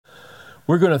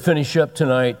We're going to finish up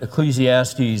tonight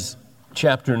Ecclesiastes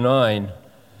chapter 9,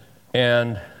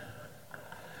 and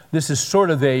this is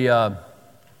sort of a,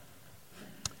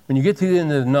 when you get to the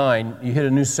end of the 9, you hit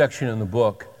a new section in the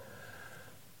book,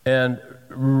 and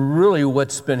really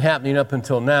what's been happening up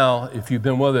until now, if you've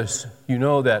been with us, you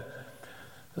know that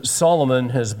Solomon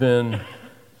has been,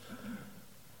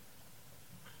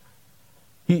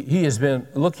 he has been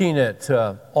looking at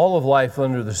all of life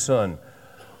under the sun.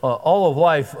 All of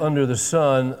life under the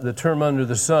sun, the term under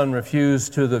the sun refers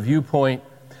to the viewpoint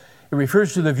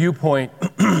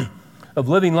of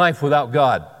living life without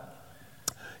God.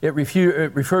 It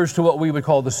refers to what we would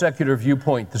call the secular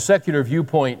viewpoint. The secular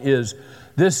viewpoint is,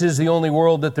 this is the only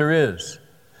world that there is.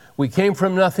 We came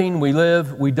from nothing, we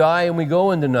live, we die, and we go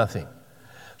into nothing.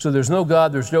 So there's no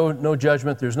God, there's no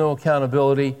judgment, there's no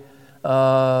accountability.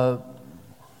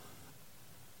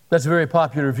 That's a very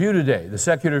popular view today, the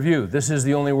secular view. This is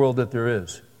the only world that there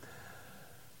is.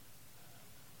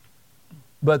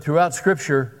 But throughout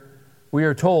Scripture, we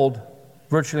are told,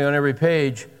 virtually on every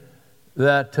page,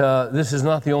 that this is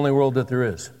not the only world that there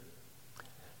is.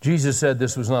 Jesus said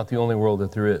this was not the only world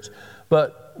that there is.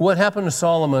 But what happened to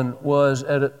Solomon was,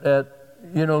 the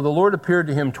Lord appeared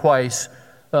to him twice.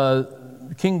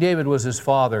 King David was his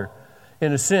father.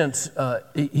 In a sense,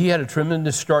 he had a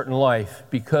tremendous start in life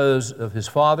because of his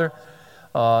father.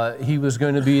 He was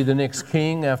going to be the next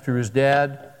king after his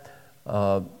dad.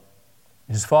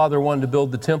 His father wanted to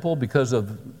build the temple because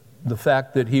of the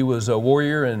fact that he was a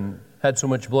warrior and had so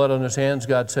much blood on his hands.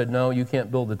 God said, no, you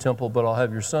can't build the temple, but I'll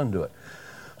have your son do it.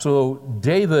 So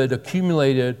David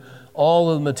accumulated all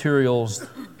of the materials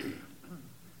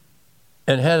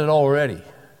and had it all ready,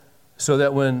 so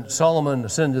that when Solomon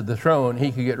ascended the throne,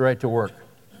 he could get right to work.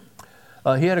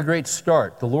 He had a great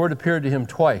start. The Lord appeared to him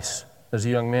twice as a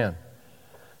young man.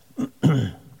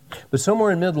 But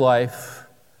somewhere in midlife,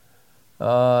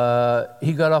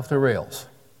 he got off the rails.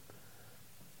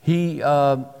 He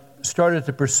started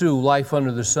to pursue life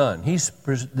under the sun. He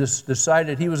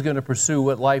decided he was going to pursue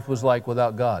what life was like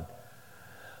without God.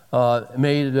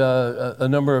 Made a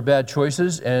number of bad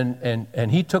choices,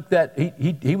 and he took that.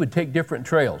 He would take different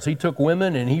trails. He took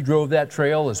women, and he drove that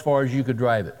trail as far as you could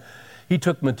drive it. He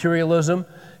took materialism.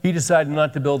 He decided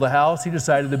not to build a house. He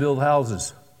decided to build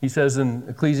houses. He says in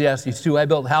Ecclesiastes 2, I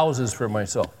built houses for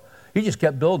myself. He just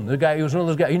kept building. He was one of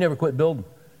those guys. He never quit building.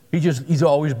 He's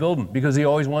always building because he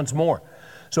always wants more.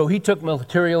 So he took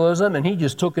materialism, and he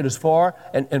just took it as far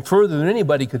and further than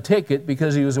anybody could take it,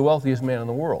 because he was the wealthiest man in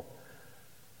the world.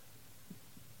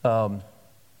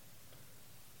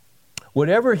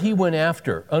 Whatever he went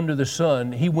after under the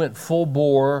sun, he went full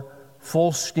bore,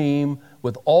 full steam,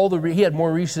 with he had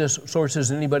more resources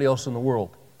than anybody else in the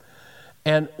world.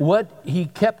 And what he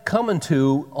kept coming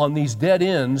to on these dead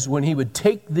ends, when he would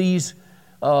take these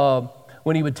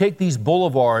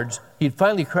boulevards, he'd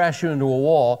finally crash into a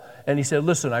wall, and he said,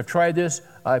 listen, I've tried this,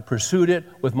 I pursued it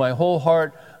with my whole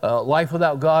heart, life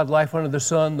without God, life under the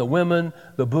sun, the women,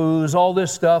 the booze, all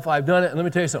this stuff, I've done it, and let me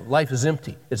tell you something, life is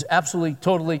empty. It's absolutely,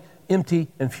 totally empty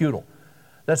and futile.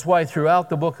 That's why throughout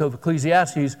the book of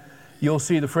Ecclesiastes, you'll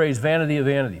see the phrase vanity of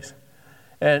vanities.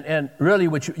 And really,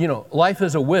 life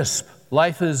is a wisp.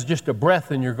 Life is just a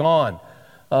breath and you're gone.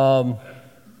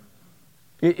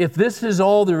 If this is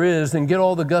all there is, then get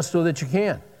all the gusto that you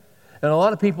can. And a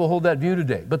lot of people hold that view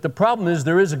today. But the problem is,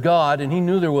 there is a God, and he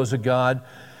knew there was a God.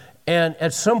 And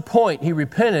at some point, he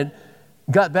repented,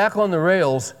 got back on the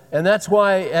rails, and that's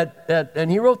why and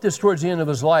he wrote this towards the end of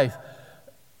his life.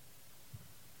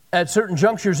 At certain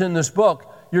junctures in this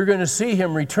book, you're going to see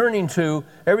him returning to,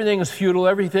 everything is futile,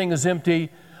 everything is empty.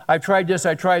 I've tried this,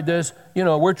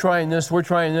 we're trying this.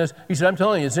 He said, I'm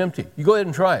telling you, it's empty. You go ahead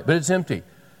and try it, but it's empty.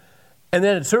 And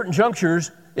then at certain junctures,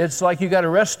 it's like you got a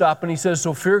rest stop, and he says,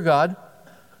 so fear God,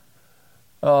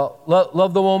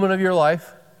 love the woman of your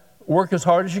life, work as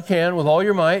hard as you can with all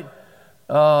your might.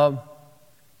 What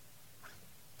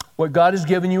God has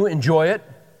given you, enjoy it.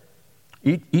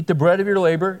 Eat the bread of your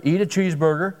labor, eat a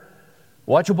cheeseburger,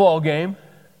 watch a ball game.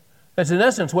 That's in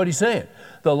essence what he's saying.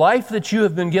 The life that you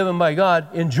have been given by God,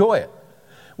 enjoy it.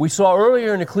 We saw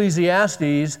earlier in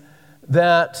Ecclesiastes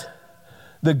that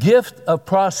the gift of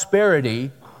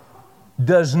prosperity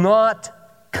does not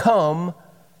come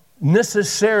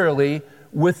necessarily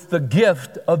with the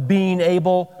gift of being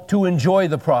able to enjoy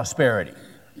the prosperity.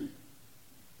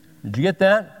 Did you get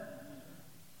that?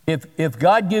 If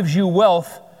God gives you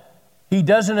wealth, he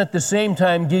doesn't at the same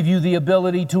time give you the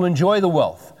ability to enjoy the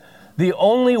wealth. The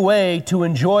only way to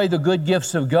enjoy the good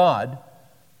gifts of God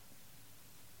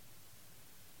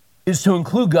is to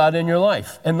include God in your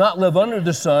life and not live under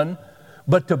the sun,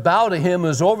 but to bow to him who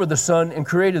is over the sun and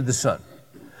created the sun.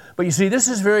 But you see, this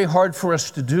is very hard for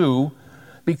us to do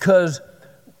because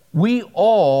we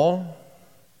all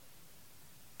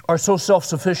are so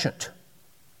self-sufficient.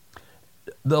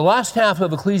 The last half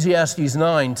of Ecclesiastes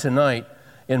 9 tonight,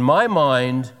 in my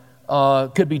mind,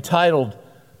 could be titled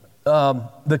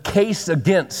The Case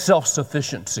Against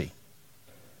Self-Sufficiency.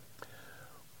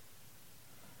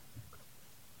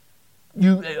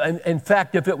 In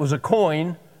fact, if it was a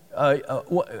coin,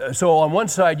 so on one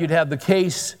side you'd have the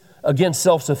case against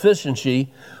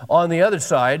self-sufficiency. On the other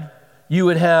side, you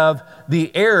would have the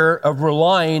error of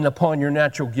relying upon your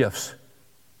natural gifts.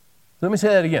 Let me say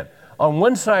that again. On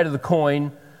one side of the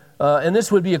coin, and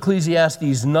this would be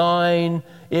Ecclesiastes 9,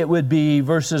 it would be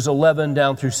verses 11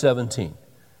 down through 17.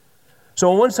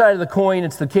 So on one side of the coin,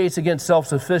 it's the case against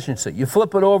self-sufficiency. You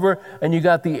flip it over, and you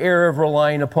got the error of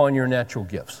relying upon your natural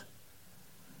gifts.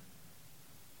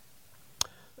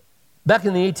 Back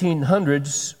in the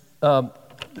 1800s,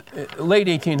 late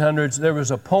 1800s, there was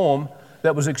a poem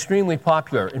that was extremely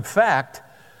popular. In fact,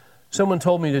 someone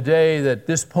told me today that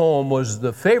this poem was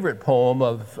the favorite poem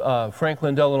of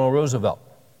Franklin Delano Roosevelt.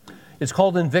 It's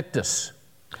called Invictus.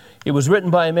 It was written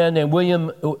by a man named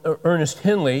William Ernest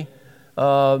Henley,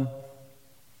 who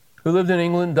lived in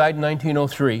England, died in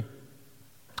 1903.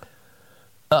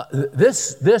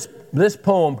 This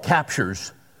poem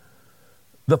captures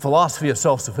the philosophy of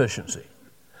self-sufficiency.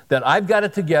 That I've got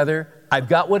it together, I've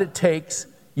got what it takes,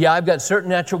 yeah, I've got certain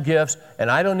natural gifts, and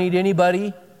I don't need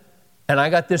anybody, and I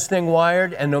got this thing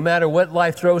wired, and no matter what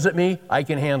life throws at me, I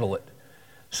can handle it.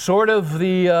 Sort of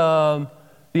the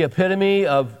epitome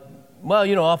of, well,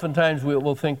 you know, oftentimes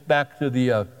we'll think back to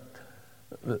the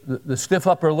stiff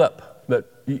upper lip that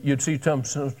you'd see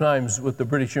sometimes with the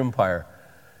British Empire.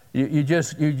 You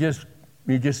just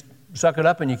suck it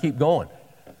up and you keep going.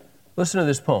 Listen to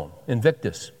this poem,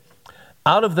 Invictus.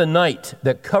 Out of the night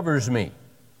that covers me,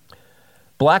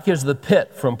 black as the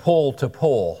pit from pole to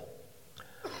pole,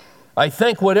 I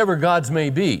thank whatever gods may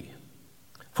be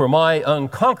for my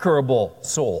unconquerable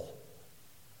soul.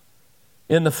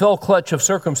 In the fell clutch of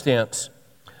circumstance,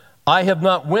 I have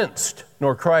not winced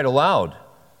nor cried aloud.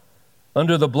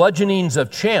 Under the bludgeonings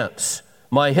of chance,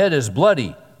 my head is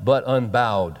bloody but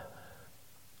unbowed.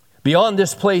 Beyond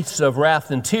this place of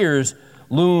wrath and tears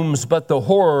looms but the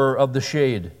horror of the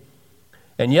shade,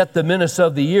 and yet the menace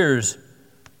of the years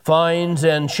finds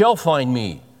and shall find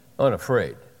me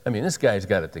unafraid. I mean, this guy's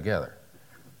got it together.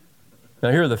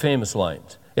 Now here are the famous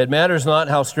lines. It matters not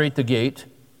how straight the gate,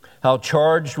 how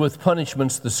charged with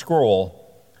punishments the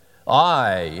scroll,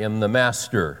 I am the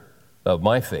master of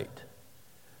my fate.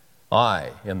 I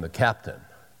am the captain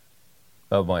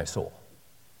of my soul.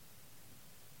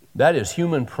 That is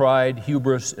human pride,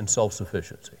 hubris, and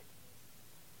self-sufficiency.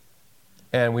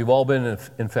 And we've all been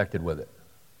infected with it.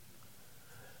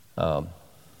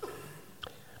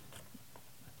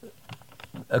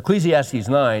 Ecclesiastes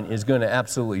 9 is going to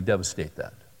absolutely devastate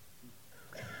that.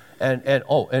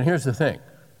 And here's the thing.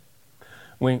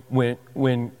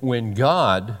 When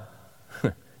God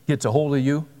gets a hold of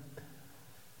you,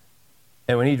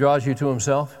 and when He draws you to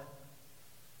Himself,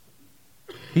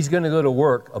 He's going to go to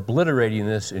work obliterating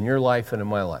this in your life and in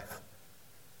my life.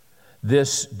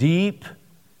 This deep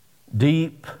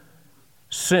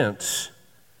sense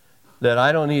that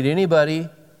I don't need anybody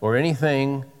or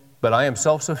anything, but I am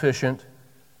self-sufficient,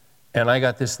 and I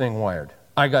got this thing wired.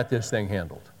 I got this thing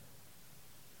handled.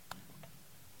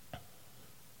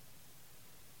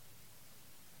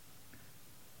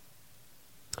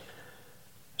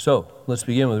 So, let's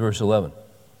begin with verse 11.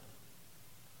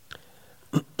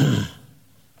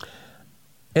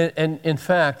 And in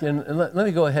fact, let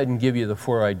me go ahead and give you the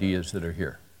 4 ideas that are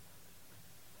here.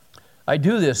 I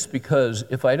do this because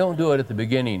if I don't do it at the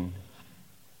beginning,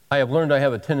 I have learned I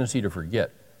have a tendency to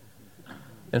forget.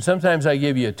 And sometimes I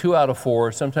give you 2 out of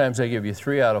 4, sometimes I give you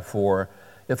 3 out of 4.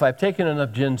 If I've taken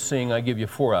enough ginseng, I give you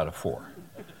 4 out of 4.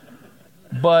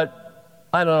 But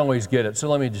I don't always get it, so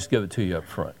let me just give it to you up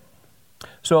front.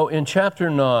 So in chapter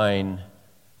 9,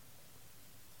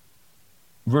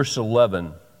 verse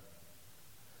 11,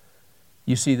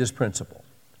 you see this principle.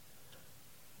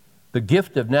 The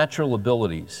gift of natural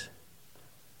abilities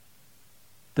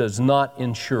does not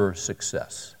ensure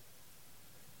success.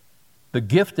 The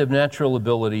gift of natural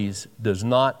abilities does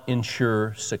not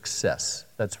ensure success.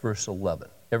 That's verse 11.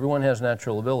 Everyone has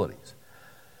natural abilities.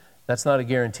 That's not a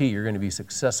guarantee you're going to be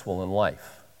successful in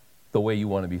life the way you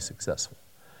want to be successful.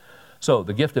 So,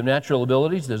 the gift of natural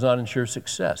abilities does not ensure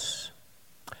success.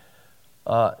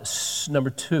 Number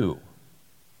 2,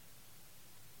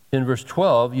 in verse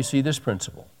 12, you see this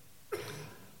principle.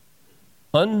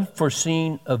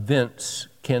 Unforeseen events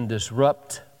can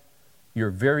disrupt your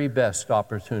very best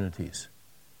opportunities.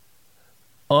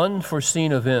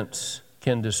 Unforeseen events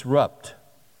can disrupt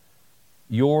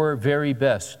your very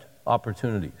best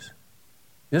opportunities.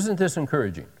 Isn't this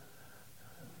encouraging?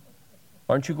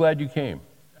 Aren't you glad you came?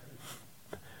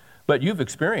 But you've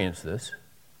experienced this.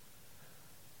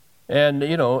 And,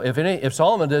 you know, if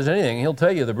Solomon does anything, he'll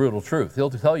tell you the brutal truth. He'll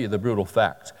tell you the brutal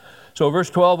facts. So verse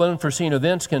 12, unforeseen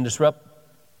events can disrupt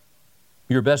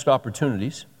your best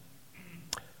opportunities.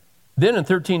 Then in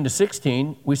 13 to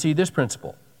 16, we see this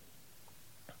principle.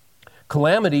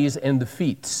 Calamities and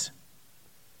defeats.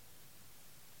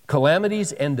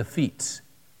 Calamities and defeats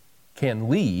can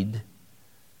lead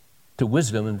to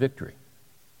wisdom and victory.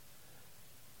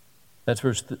 That's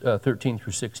verse 13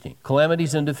 through 16.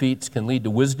 Calamities and defeats can lead to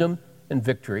wisdom and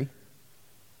victory.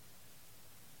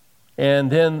 And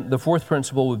then the fourth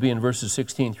principle would be in verses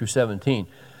 16 through 17.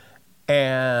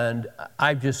 And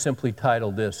I've just simply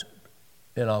titled this,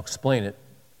 and I'll explain it.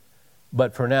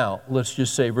 But for now, let's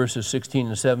just say verses 16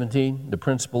 and 17. The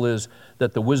principle is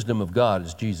that the wisdom of God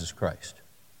is Jesus Christ.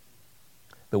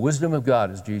 The wisdom of God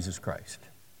is Jesus Christ.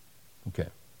 Okay.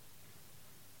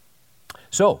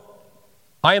 So,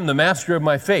 I am the master of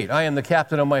my fate. I am the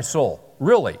captain of my soul.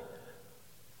 Really?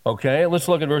 Okay, let's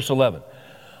look at verse 11.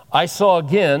 I saw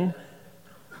again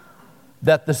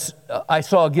under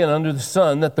the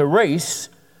sun that the race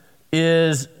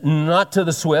is not to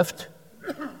the swift,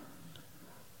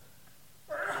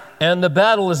 and the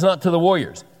battle is not to the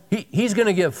warriors. He's going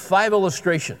to give 5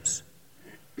 illustrations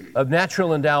of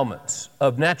natural endowments,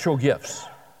 of natural gifts.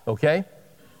 Okay?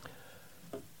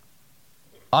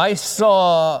 I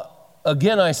saw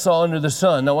under the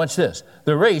sun, now watch this,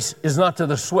 the race is not to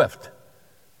the swift.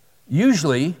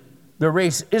 Usually, the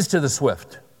race is to the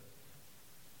swift.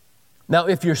 Now,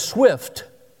 if you're swift,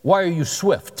 why are you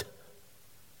swift?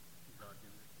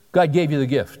 God gave you the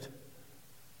gift.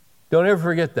 Don't ever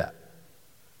forget that.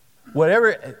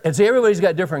 Everybody's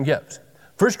got different gifts.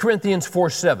 1 Corinthians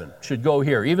 4:7 should go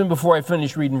here, even before I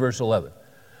finish reading verse 11.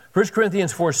 1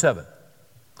 Corinthians 4:7.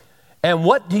 And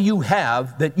what do you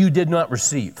have that you did not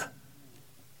receive?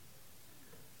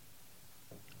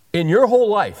 In your whole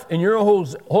life, in your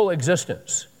whole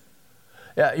existence.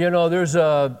 You know, there's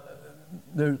a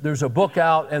book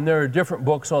out, and there are different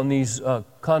books on these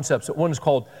concepts. One is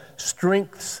called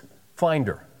Strength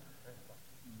Finder.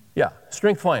 Yeah,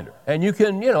 Strength Finder. And you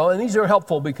can, you know, and these are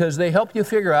helpful because they help you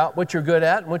figure out what you're good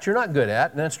at and what you're not good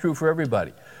at, and that's true for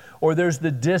everybody. Or there's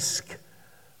the DISC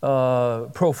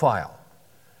profile.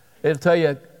 It'll tell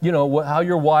you, you know, how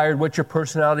you're wired, what your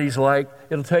personality's like.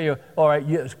 It'll tell you, all right,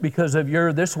 yes, because if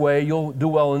you're this way, you'll do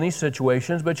well in these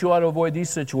situations, but you ought to avoid these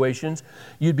situations.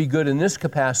 You'd be good in this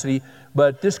capacity,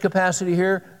 but this capacity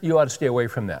here, you ought to stay away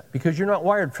from that because you're not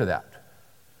wired for that.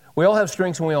 We all have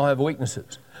strengths and we all have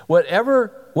weaknesses.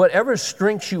 Whatever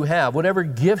strengths you have, whatever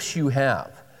gifts you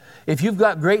have, if you've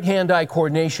got great hand-eye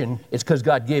coordination, it's because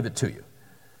God gave it to you.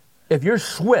 If you're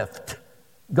swift,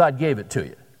 God gave it to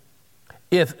you.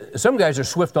 If some guys are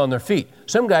swift on their feet,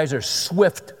 some guys are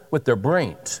swift with their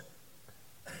brains.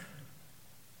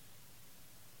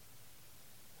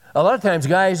 A lot of times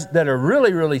guys that are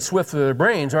really, really swift with their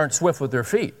brains aren't swift with their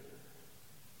feet.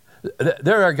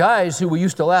 There are guys who we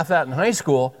used to laugh at in high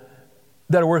school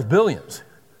that are worth billions.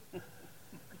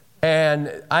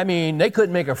 And I mean, they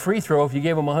couldn't make a free throw if you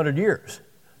gave them 100 years.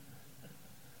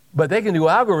 But they can do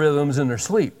algorithms in their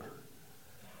sleep.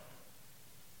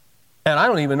 And I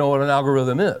don't even know what an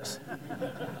algorithm is.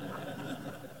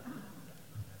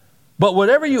 But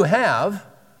whatever you have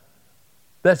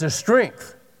that's a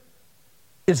strength,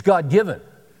 it's God-given.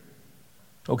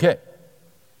 Okay.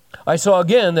 I saw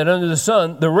again that under the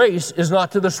sun, the race is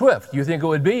not to the swift. You think it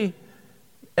would be,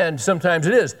 and sometimes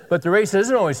it is. But the race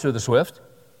isn't always to the swift.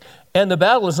 And the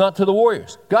battle is not to the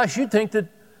warriors. Gosh, you'd think that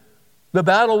the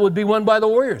battle would be won by the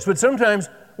warriors. But sometimes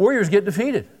warriors get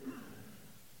defeated.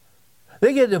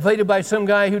 They get defeated by some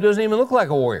guy who doesn't even look like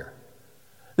a warrior.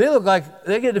 They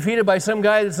get defeated by some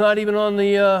guy that's not even on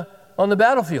the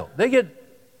battlefield. They get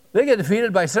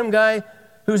defeated by some guy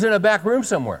who's in a back room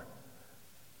somewhere.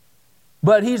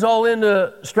 But he's all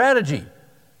into strategy,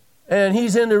 and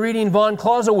he's into reading von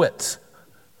Clausewitz.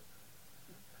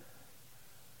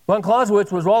 Von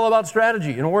Clausewitz was all about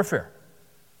strategy and warfare.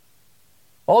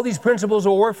 All these principles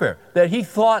of warfare, that he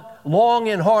thought long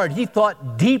and hard. He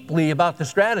thought deeply about the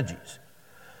strategies.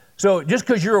 So just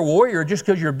because you're a warrior, just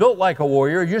because you're built like a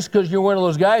warrior, just because you're one of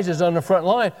those guys that's on the front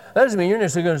line, that doesn't mean you're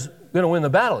necessarily going to win the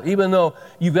battle. Even though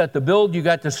you've got the build, you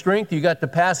got the strength, you got the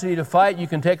capacity to fight, you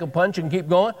can take a punch and keep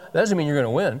going, that doesn't mean you're going to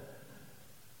win.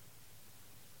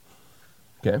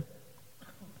 Okay?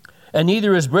 And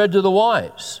neither is bread to the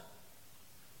wise.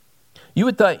 You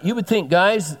would think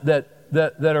guys that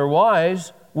are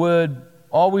wise would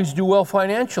always do well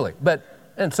financially.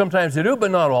 And sometimes they do, but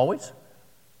not always.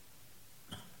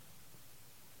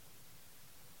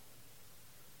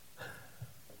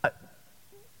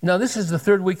 Now, this is the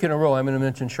third week in a row I'm going to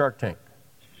mention Shark Tank.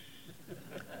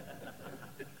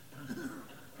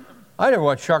 I never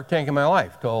watched Shark Tank in my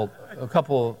life till a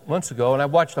couple months ago, and I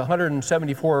watched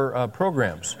 174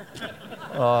 programs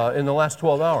in the last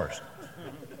 12 hours.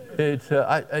 It's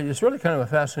really kind of a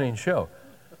fascinating show.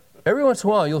 Every once in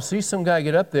a while, you'll see some guy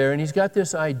get up there, and he's got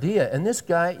this idea, and this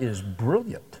guy is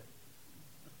brilliant.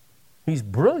 He's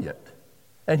brilliant.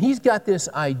 And he's got this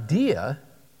idea,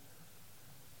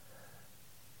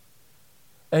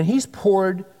 and he's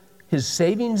poured his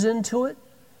savings into it.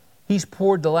 He's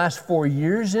poured the last 4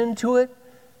 years into it.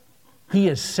 He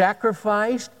has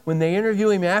sacrificed. When they interview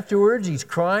him afterwards, he's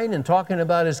crying and talking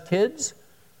about his kids.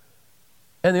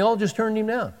 And they all just turned him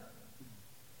down.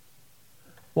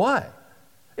 Why?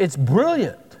 It's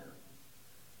brilliant.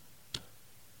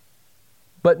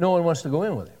 But no one wants to go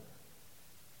in with him.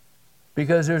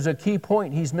 Because there's a key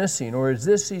point he's missing, or is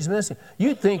this he's missing.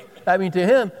 You'd think, to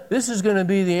him, this is going to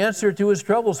be the answer to his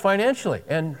troubles financially.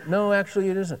 And no, actually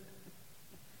it isn't.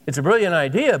 It's a brilliant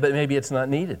idea, but maybe it's not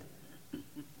needed.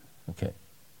 Okay.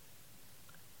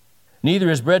 Neither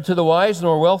is bread to the wise,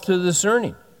 nor wealth to the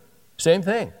discerning. Same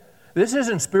thing. This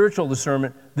isn't spiritual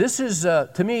discernment. This is,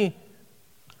 to me,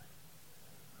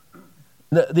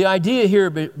 the idea here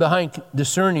behind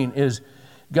discerning is,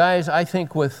 guys, I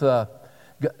think with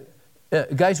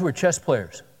guys who are chess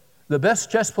players. The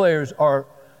best chess players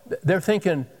they're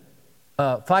thinking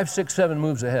 5, 6, 7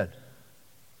 moves ahead.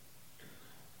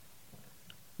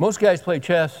 Most guys play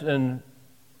chess and,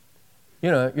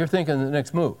 you're thinking the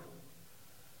next move.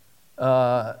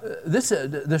 This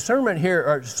discernment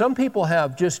here, some people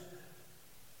have just,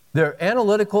 they're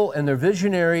analytical and they're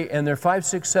visionary and they're 5,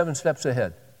 6, 7 steps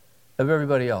ahead of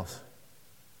everybody else.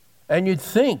 And you'd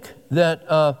think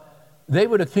that they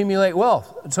would accumulate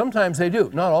wealth. Sometimes they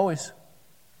do, not always.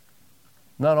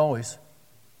 Not always.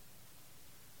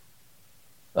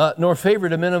 Nor favor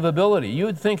to men of ability. You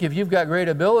would think if you've got great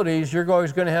abilities, you're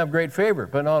always going to have great favor,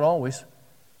 but not always.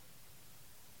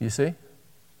 You see?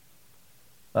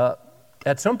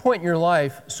 At some point in your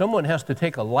life, someone has to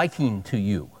take a liking to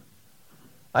you.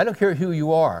 I don't care who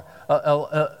you are.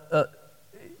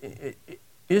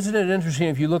 Isn't it interesting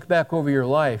if you look back over your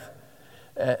life,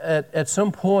 at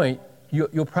some point,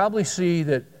 you'll probably see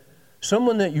that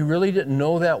someone that you really didn't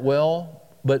know that well,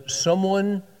 but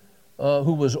someone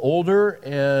who was older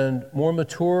and more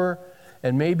mature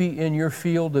and maybe in your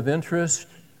field of interest,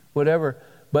 whatever,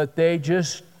 but they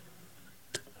just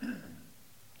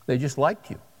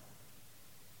liked you.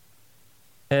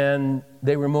 And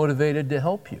they were motivated to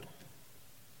help you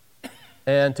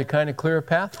and to kind of clear a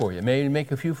path for you, maybe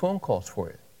make a few phone calls for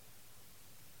you.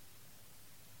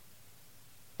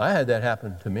 I had that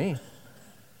happen to me,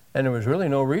 and there was really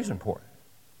no reason for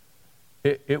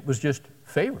it. It was just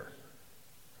favor.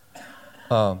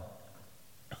 But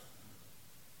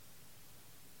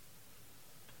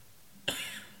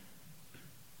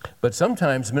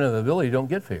sometimes men of ability don't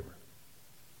get favor.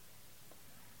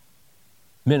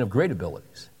 Men of great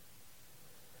abilities.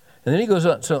 And then he goes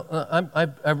on. So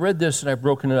I've read this and I've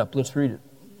broken it up. Let's read it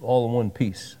all in one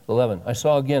piece. 11. I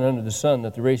saw again under the sun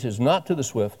that the race is not to the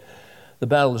swift, the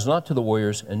battle is not to the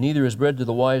warriors, and neither is bread to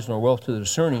the wise, nor wealth to the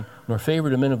discerning, nor favor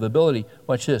to men of ability.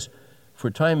 Watch this. For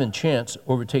time and chance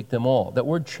overtake them all. That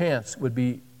word chance would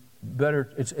be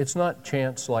better. It's not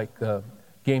chance like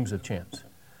games of chance.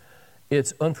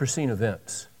 It's unforeseen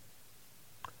events.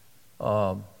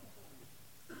 There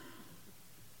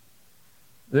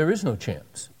is no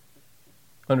chance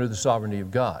under the sovereignty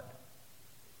of God.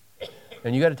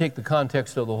 And you got to take the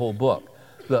context of the whole book.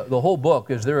 The whole book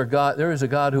is there is a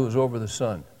God who is over the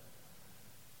sun,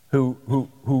 who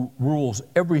rules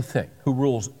everything, who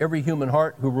rules every human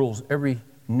heart, who rules every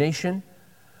nation,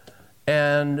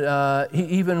 and he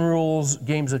even rules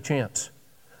games of chance.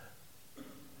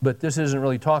 But this isn't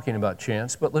really talking about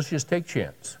chance, but let's just take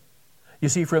chance. You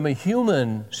see, from a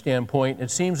human standpoint, it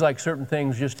seems like certain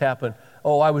things just happen.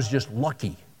 Oh, I was just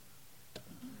lucky.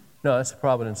 No, that's the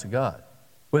providence of God,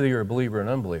 whether you're a believer or an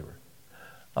unbeliever.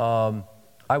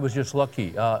 I was just lucky.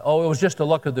 It was just the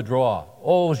luck of the draw.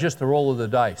 Oh, it was just the roll of the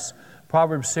dice.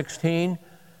 Proverbs 16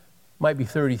 might be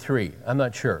 33. I'm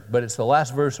not sure, but it's the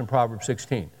last verse in Proverbs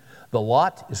 16. The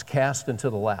lot is cast into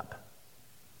the lap.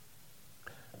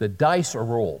 The dice are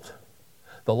rolled.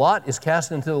 The lot is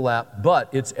cast into the lap,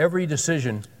 but its every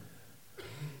decision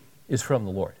is from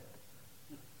the Lord.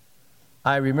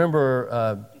 I remember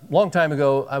a long time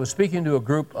ago, I was speaking to a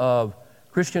group of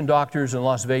Christian doctors in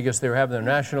Las Vegas. They were having their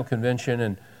national convention,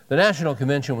 and The National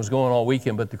Convention was going all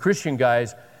weekend, but the Christian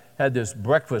guys had this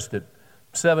breakfast at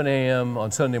 7 a.m.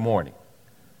 on Sunday morning.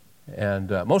 And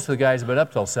most of the guys have been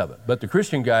up till 7. But the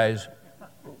Christian guys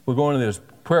were going to this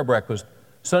prayer breakfast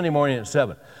Sunday morning at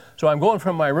 7. So I'm going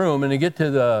from my room, and to get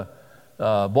to the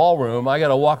ballroom, I got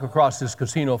to walk across this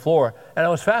casino floor. And I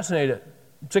was fascinated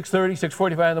at 6:30,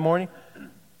 6:45 in the morning,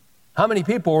 how many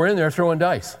people were in there throwing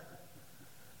dice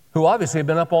who obviously had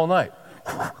been up all night.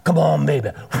 Come on,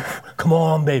 baby. Come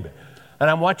on, baby. And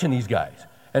I'm watching these guys.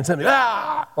 And something,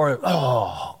 or,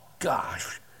 oh,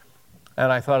 gosh.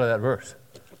 And I thought of that verse.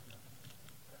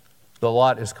 The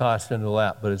lot is cast in the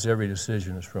lap, but its every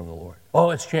decision is from the Lord. Oh,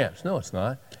 it's chance. No, it's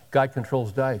not. God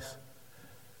controls dice.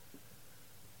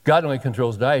 God only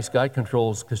controls dice. God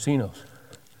controls casinos.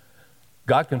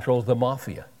 God controls the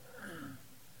mafia.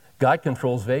 God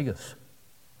controls Vegas.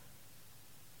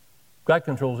 God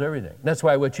controls everything. That's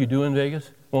why what you do in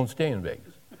Vegas won't stay in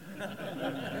Vegas.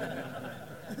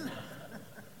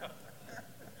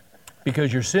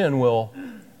 Because your sin will,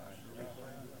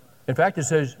 in fact, it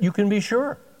says you can be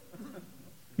sure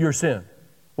your sin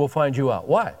will find you out.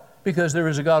 Why? Because there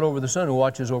is a God over the sun who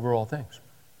watches over all things.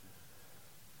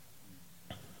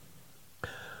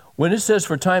 When it says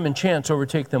for time and chance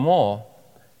overtake them all,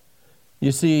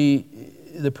 you see,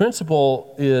 the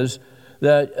principle is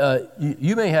that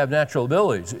you may have natural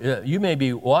abilities. You may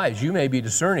be wise. You may be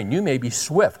discerning. You may be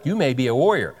swift. You may be a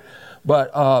warrior.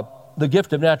 But the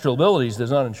gift of natural abilities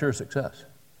does not ensure success.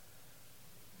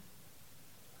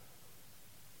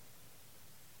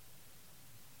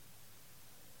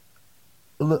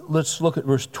 Let's look at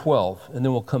verse 12, and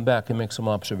then we'll come back and make some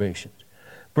observations.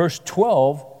 Verse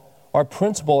 12, our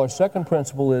principle, our second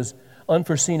principle is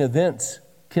unforeseen events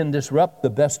can disrupt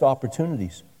the best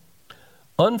opportunities.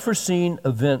 Unforeseen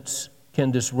events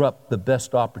can disrupt the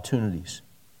best opportunities.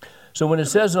 So when it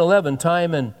says in 11,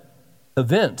 time and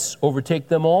events overtake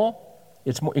them all,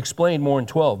 it's explained more in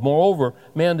 12. Moreover,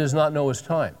 man does not know his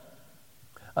time.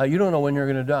 You don't know when you're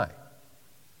going to die.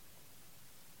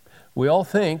 We all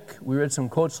think, we read some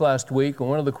quotes last week, and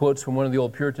one of the quotes from one of the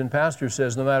old Puritan pastors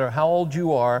says, no matter how old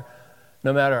you are,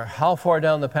 no matter how far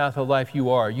down the path of life you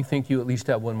are, you think you at least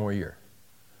have one more year.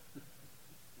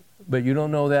 But you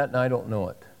don't know that, and I don't know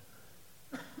it.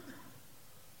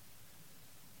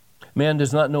 Man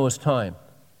does not know his time.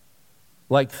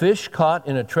 Like fish caught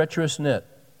in a treacherous net,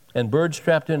 and birds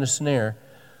trapped in a snare,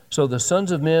 so the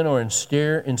sons of men are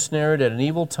ensnared at an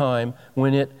evil time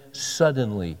when it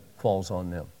suddenly falls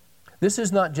on them. This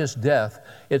is not just death,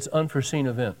 it's unforeseen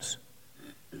events.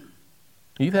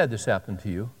 You've had this happen to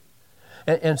you.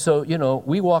 And so, you know,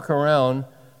 we walk around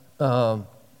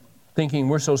thinking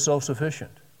we're so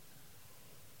self-sufficient.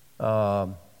 I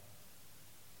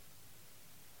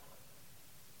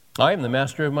am the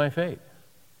master of my fate.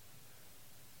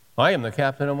 I am the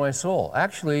captain of my soul.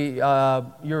 Actually,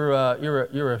 you're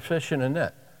a fish in a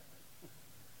net.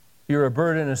 You're a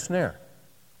bird in a snare.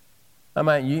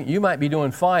 You might be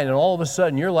doing fine, and all of a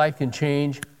sudden your life can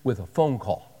change with a phone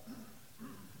call.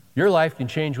 Your life can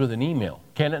change with an email.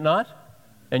 Can it not?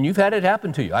 And you've had it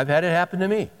happen to you. I've had it happen to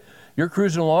me. You're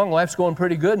cruising along, life's going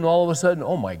pretty good, and all of a sudden,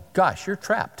 oh my gosh, you're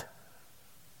trapped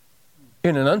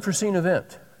in an unforeseen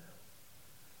event.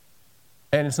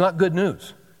 And it's not good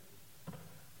news.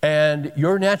 And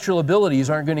your natural abilities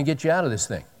aren't going to get you out of this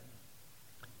thing.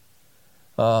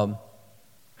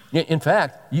 In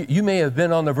fact, you may have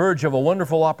been on the verge of a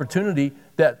wonderful opportunity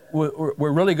that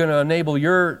were really going to enable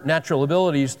your natural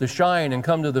abilities to shine and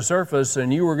come to the surface,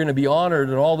 and you were going to be honored,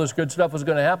 and all this good stuff was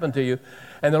going to happen to you.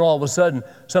 And then all of a sudden,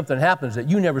 something happens that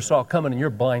you never saw coming, and you're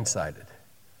blindsided.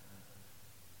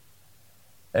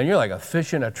 And you're like a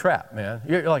fish in a trap, man.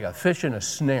 You're like a fish in a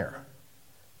snare.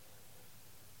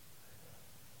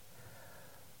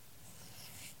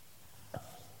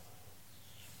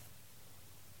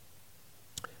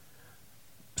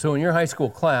 So in your high school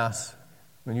class,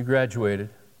 when you graduated,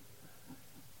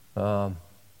 did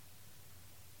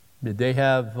they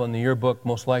have on the yearbook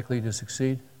most likely to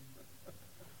succeed?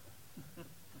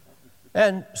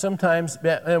 And sometimes,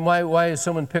 and why is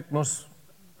someone picked most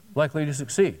likely to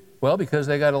succeed? Well, because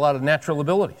they got a lot of natural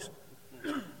abilities.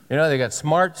 You know, they got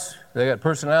smarts, they got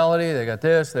personality, they got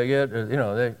this, they get, you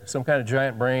know, some kind of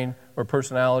giant brain or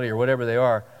personality or whatever they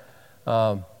are.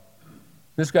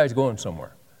 This guy's going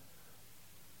somewhere.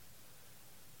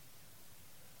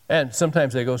 And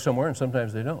sometimes they go somewhere and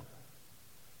sometimes they don't.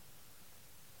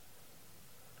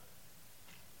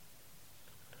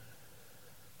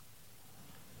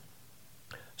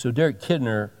 So Derek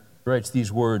Kidner writes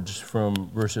these words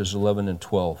from verses 11 and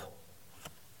 12.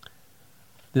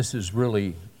 This is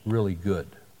really, really good.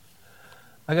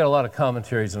 I got a lot of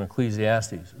commentaries on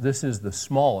Ecclesiastes. This is the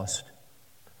smallest,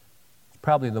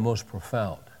 probably the most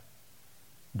profound.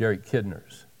 Derek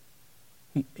Kidner's.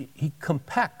 He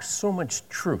compacts so much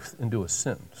truth into a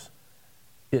sentence.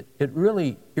 It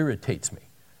really irritates me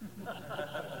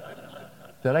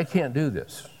that I can't do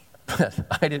this. But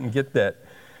I didn't get that.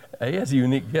 He has a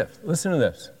unique gift. Listen to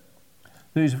this.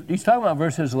 He's talking about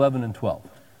verses 11 and 12.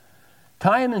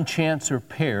 Time and chance are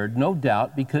paired, no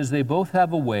doubt, because they both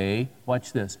have a way,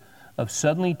 watch this, of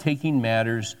suddenly taking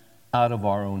matters out of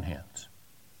our own hands.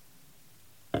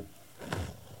 You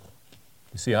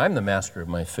see, I'm the master of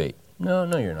my fate. No,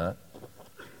 you're not.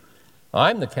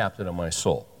 I'm the captain of my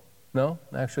soul. No,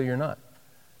 actually, you're not.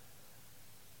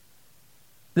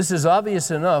 This is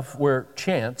obvious enough where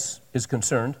chance is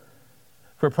concerned,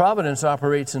 for providence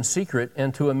operates in secret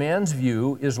and to a man's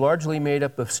view is largely made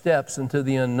up of steps into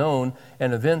the unknown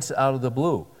and events out of the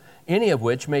blue, any of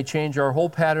which may change our whole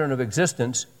pattern of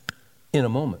existence in a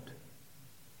moment.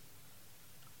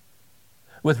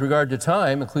 With regard to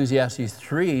time, Ecclesiastes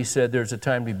 3 said there's a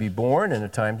time to be born and a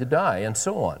time to die, and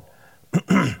so on.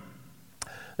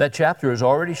 That chapter has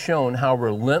already shown how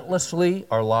relentlessly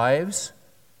our lives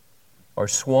are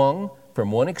swung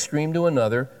from one extreme to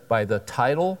another by the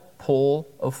tidal pull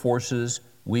of forces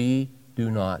we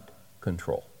do not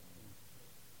control.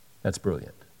 That's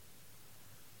brilliant.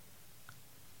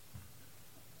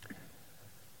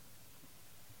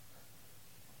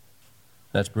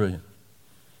 That's brilliant.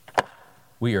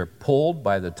 We are pulled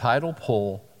by the tidal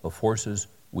pull of forces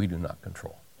we do not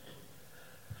control.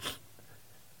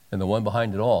 And the one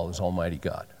behind it all is Almighty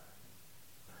God.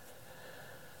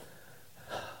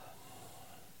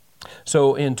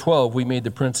 So in 12, we made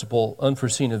the principle,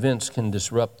 unforeseen events can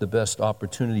disrupt the best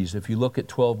opportunities. If you look at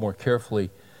 12 more carefully,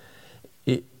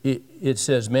 it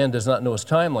says, man does not know his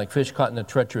time, like fish caught in a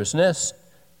treacherous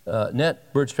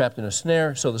net, birds trapped in a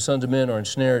snare, so the sons of men are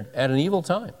ensnared at an evil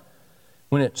time,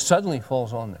 when it suddenly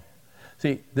falls on them.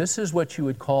 See, this is what you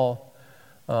would call,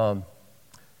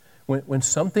 when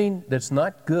something that's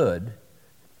not good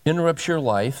interrupts your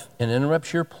life, and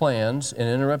interrupts your plans, and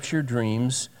interrupts your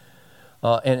dreams,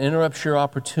 and interrupts your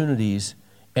opportunities,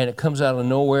 and it comes out of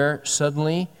nowhere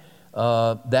suddenly,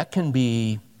 that can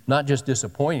be not just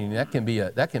disappointing, that can be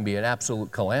an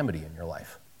absolute calamity in your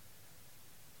life.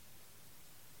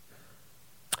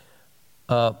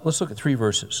 Let's look at 3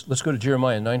 verses. Let's go to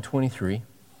Jeremiah 9:23.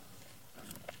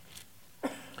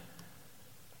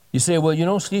 You say, well, you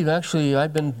know, Steve, actually,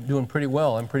 I've been doing pretty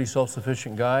well. I'm a pretty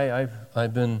self-sufficient guy.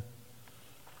 I've done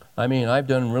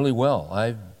really well.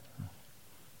 I've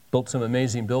built some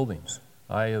amazing buildings.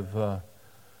 I've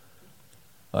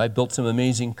built some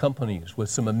amazing companies with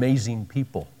some amazing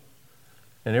people.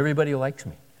 And everybody likes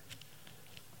me.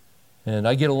 And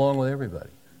I get along with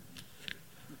everybody.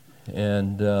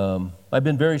 And I've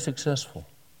been very successful.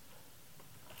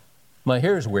 My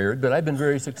hair is weird, but I've been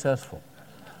very successful.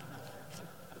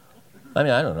 I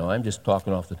mean, I don't know. I'm just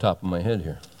talking off the top of my head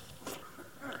here.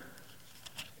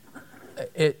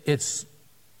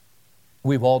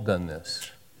 We've all done this.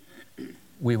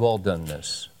 We've all done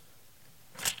this.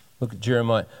 Look at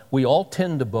Jeremiah. We all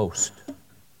tend to boast.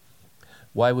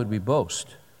 Why would we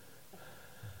boast?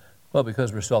 Well,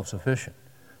 because we're self-sufficient.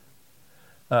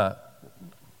 Were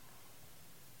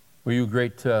you a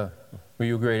great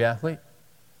athlete?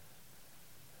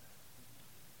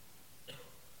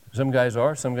 Some guys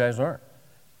are, some guys aren't.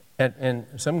 And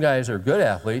some guys are good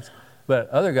athletes, but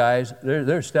other guys,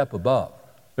 they're a step above.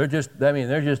 They're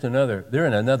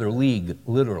in another league,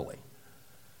 literally.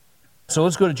 So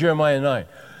let's go to Jeremiah 9.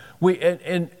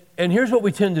 And here's what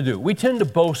we tend to do. We tend to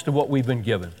boast of what we've been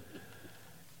given.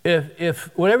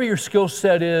 If whatever your skill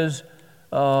set is,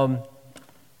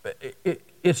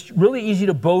 it's really easy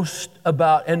to boast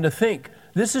about and to think,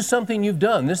 this is something you've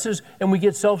done. And we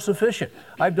get self-sufficient.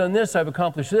 I've done this, I've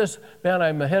accomplished this. Man,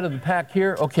 I'm ahead of the pack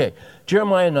here. Okay,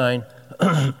 Jeremiah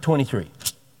 9:23.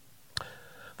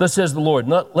 Thus says the Lord,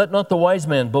 let not the wise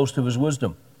man boast of his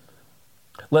wisdom.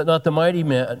 Let not the mighty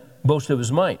man boast of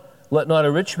his might. Let not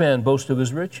a rich man boast of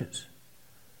his riches.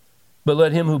 But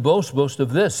let him who boasts boast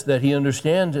of this, that he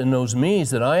understands and knows me,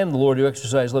 that I am the Lord who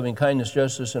exercise loving kindness,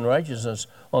 justice, and righteousness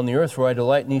on the earth, for I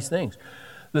delight in these things.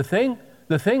 The thing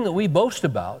that we boast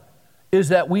about is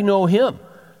that we know him.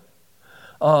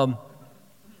 Go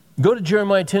to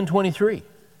Jeremiah 10:23.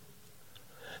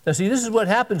 Now see, this is what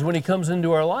happens when he comes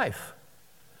into our life.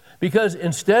 Because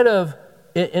instead of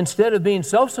being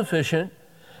self-sufficient,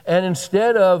 and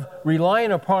instead of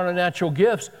relying upon our natural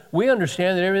gifts, we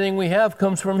understand that everything we have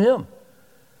comes from him.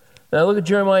 Now look at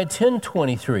Jeremiah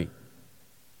 10:23.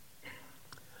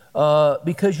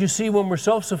 Because you see, when we're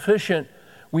self-sufficient,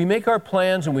 we make our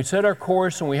plans and we set our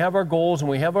course and we have our goals and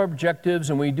we have our objectives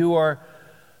and we do our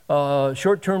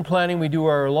short-term planning, we do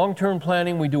our long-term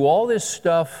planning, we do all this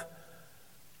stuff.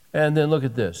 And then look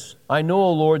at this. I know,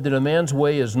 O Lord, that a man's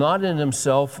way is not in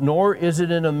himself, nor is it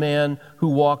in a man who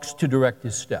walks to direct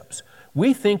his steps.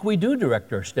 We think we do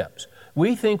direct our steps.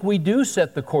 We think we do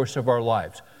set the course of our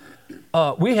lives.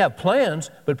 We have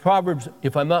plans, but Proverbs,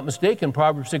 if I'm not mistaken,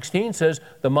 Proverbs 16 says,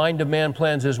 the mind of man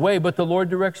plans his way, but the Lord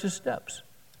directs his steps.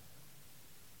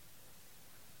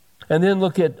 And then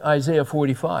look at Isaiah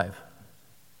 45,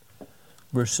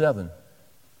 verse 7.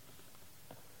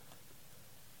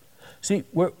 See,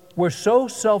 we're so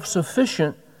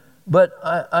self-sufficient, but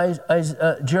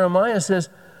Jeremiah says,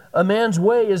 a man's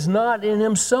way is not in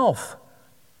himself,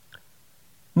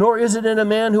 nor is it in a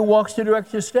man who walks to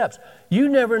direct his steps. You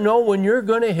never know when you're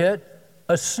going to hit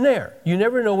a snare. You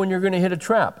never know when you're going to hit a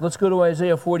trap. Let's go to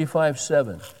Isaiah 45,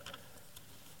 7.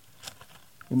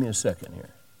 Give me a second here.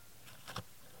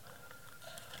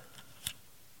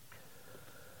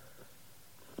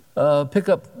 Pick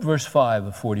up verse 5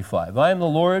 of 45. I am the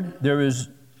Lord, there is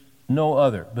no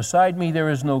other. Beside me there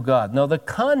is no God. Now the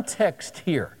context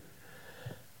here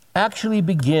actually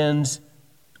begins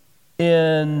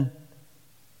in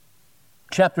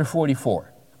chapter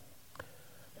 44.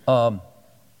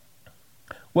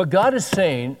 What God is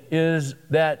saying is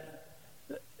that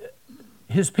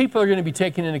his people are going to be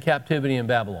taken into captivity in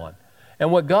Babylon.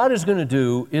 And what God is going to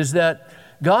do is that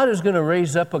God is going to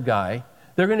raise up a guy.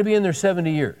 They're going to be in there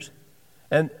 70 years.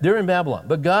 And they're in Babylon.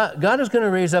 But God is going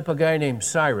to raise up a guy named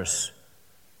Cyrus.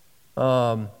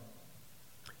 And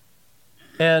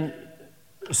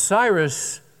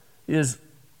Cyrus is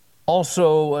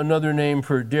also another name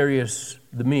for Darius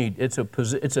the Mede. It's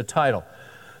a title.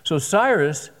 So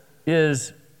Cyrus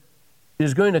is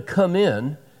going to come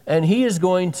in, and he is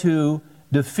going to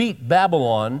defeat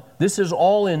Babylon. This is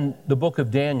all in the book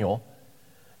of Daniel.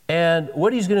 And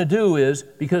what he's going to do is,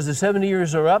 because the 70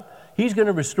 years are up, he's going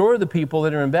to restore the people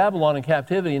that are in Babylon in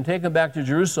captivity and take them back to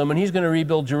Jerusalem, and he's going to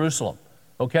rebuild Jerusalem.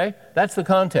 Okay? That's the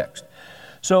context.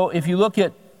 So if you look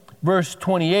at verse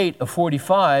 28 of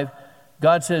 45,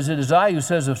 God says, it is I who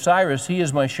says of Cyrus, he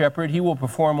is my shepherd, he will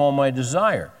perform all my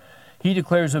desire. He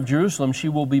declares of Jerusalem, she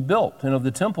will be built, and of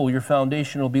the temple your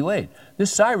foundation will be laid.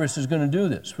 This Cyrus is going to do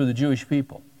this for the Jewish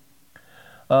people.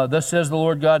 Thus says the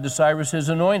Lord God to Cyrus his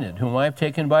anointed, whom I have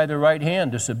taken by the right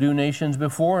hand to subdue nations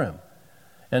before him,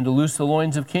 and to loose the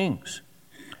loins of kings.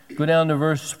 Go down to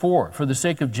verse 4. For the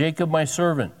sake of Jacob my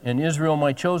servant, and Israel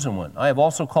my chosen one, I have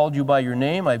also called you by your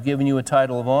name, I have given you a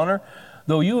title of honor,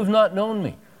 though you have not known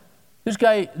me. This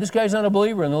guy's not a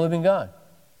believer in the living God.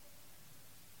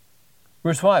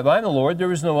 Verse 5, I am the Lord,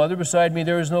 there is no other, beside me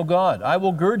there is no God. I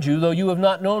will gird you, though you have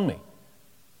not known me.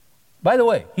 By the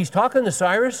way, he's talking to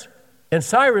Cyrus, and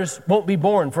Cyrus won't be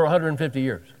born for 150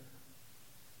 years.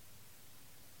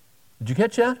 Did you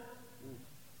catch that?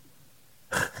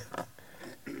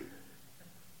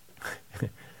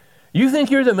 You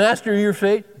think you're the master of your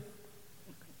fate?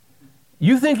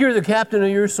 You think you're the captain of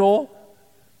your soul?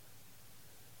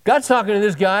 God's talking to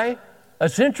this guy a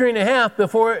century and a half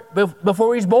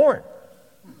before he's born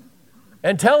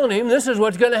and telling him this is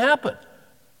what's going to happen.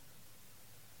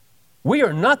 We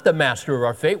are not the master of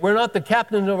our fate. We're not the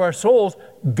captains of our souls.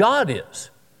 God is.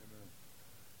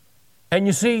 And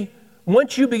you see,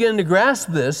 once you begin to grasp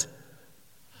this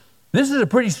is a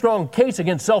pretty strong case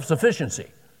against self-sufficiency.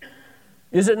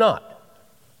 Is it not?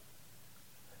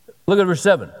 Look at verse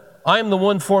 7. I am the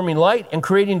one forming light and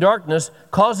creating darkness,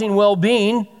 causing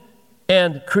well-being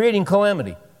and creating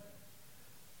calamity.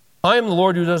 I am the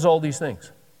Lord who does all these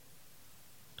things.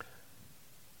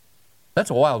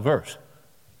 That's a wild verse.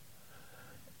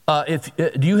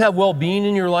 Do you have well-being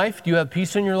in your life? Do you have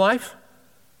peace in your life?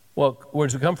 Well, where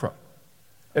does it come from?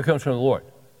 It comes from the Lord.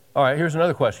 All right, here's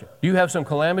another question. Do you have some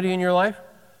calamity in your life?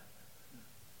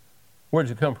 Where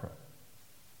does it come from?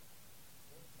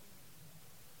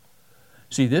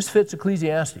 See, this fits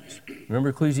Ecclesiastes. Remember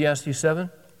Ecclesiastes 7?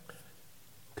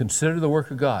 Consider the work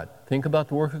of God. Think about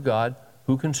the work of God.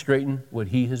 Who can straighten what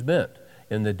he has bent?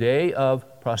 In the day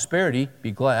of prosperity,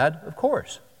 be glad, of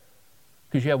course,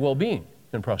 because you have well-being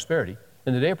in prosperity.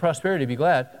 In the day of prosperity, be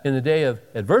glad. In the day of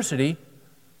adversity,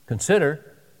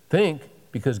 consider, think,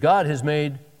 because God has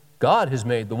made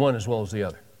the one as well as the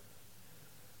other.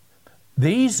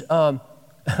 These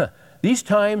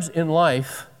times in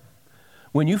life,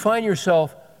 when you find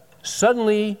yourself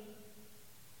suddenly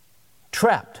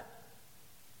trapped,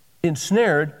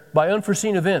 ensnared by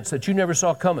unforeseen events that you never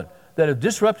saw coming, that have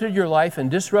disrupted your life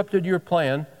and disrupted your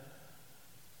plan,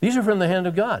 these are from the hand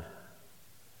of God.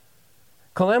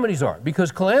 Calamities are,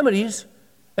 because calamities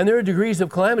And there are degrees of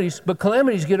calamities, but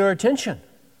calamities get our attention.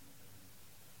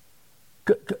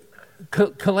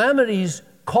 Calamities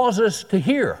cause us to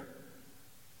hear.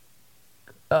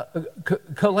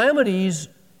 Calamities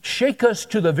shake us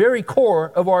to the very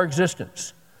core of our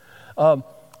existence. I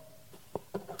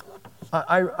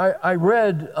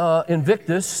read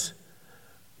Invictus,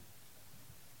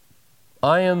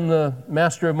 I am the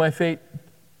master of my fate,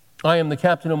 I am the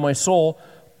captain of my soul,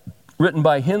 written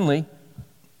by Henley.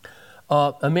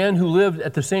 A man who lived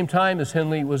at the same time as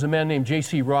Henley was a man named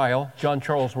J.C. Ryle, John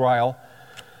Charles Ryle.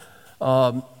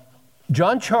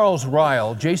 John Charles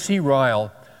Ryle, J.C.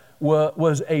 Ryle,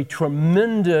 was a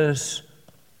tremendous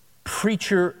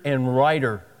preacher and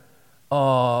writer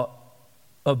of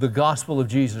the gospel of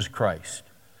Jesus Christ.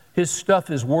 His stuff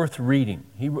is worth reading.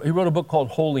 He wrote a book called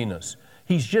Holiness.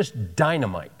 He's just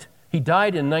dynamite. He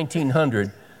died in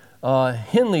 1900.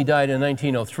 Henley died in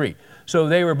 1903. So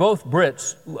they were both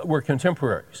Brits, were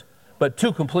contemporaries, but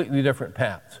two completely different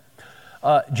paths.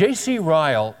 J.C.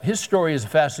 Ryle, his story is a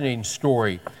fascinating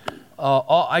story.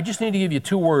 I just need to give you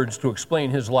 2 words to explain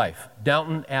his life.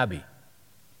 Downton Abbey.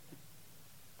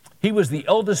 He was the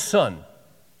eldest son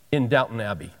in Downton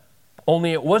Abbey.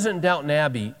 Only it wasn't Downton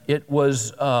Abbey, it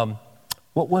was,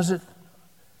 what was it?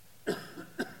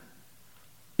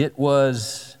 It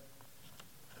was,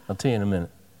 I'll tell you in a minute.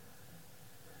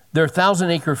 Their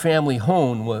 1,000-acre family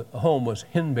home was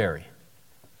Henbury.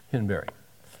 Henbury.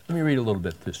 Let me read a little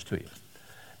bit of this to you.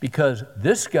 Because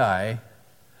this guy,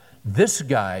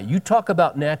 you talk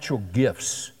about natural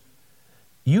gifts.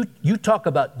 You talk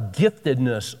about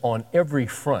giftedness on every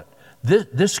front.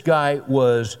 This guy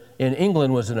was, in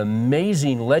England, was an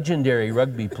amazing, legendary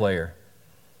rugby player.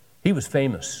 He was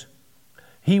famous.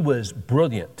 He was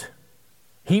brilliant.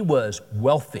 He was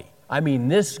wealthy. I mean,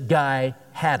 this guy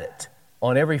had it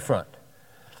on every front.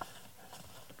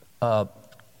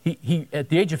 He at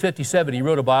the age of 57, he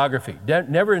wrote a biography.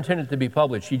 Never intended to be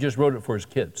published. He just wrote it for his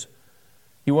kids.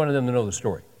 He wanted them to know the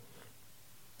story.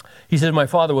 He said, my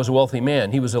father was a wealthy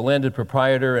man. He was a landed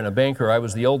proprietor and a banker. I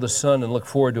was the eldest son and looked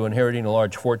forward to inheriting a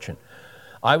large fortune.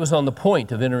 I was on the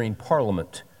point of entering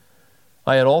Parliament.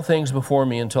 I had all things before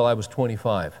me until I was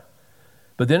 25.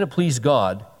 But then it pleased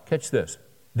God, catch this,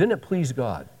 then it pleased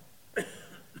God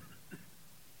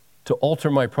to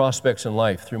alter my prospects in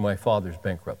life through my father's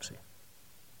bankruptcy.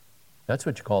 That's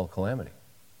what you call a calamity.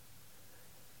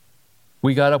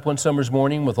 We got up one summer's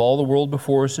morning with all the world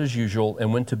before us as usual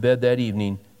and went to bed that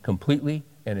evening completely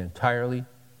and entirely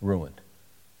ruined.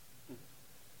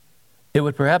 It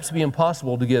would perhaps be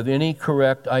impossible to give any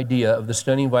correct idea of the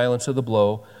stunning violence of the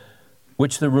blow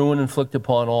which the ruin inflicted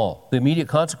upon all. The immediate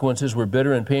consequences were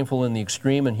bitter and painful in the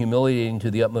extreme and humiliating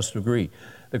to the utmost degree.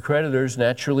 The creditors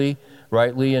naturally,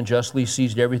 rightly, and justly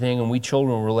seized everything, and we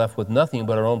children were left with nothing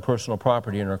but our own personal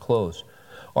property and our clothes.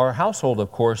 Our household,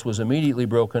 of course, was immediately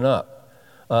broken up.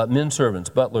 Men servants,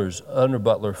 butlers, under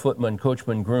butler, footman,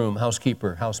 coachman, groom,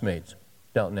 housekeeper, housemaids,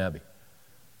 Downton Abbey.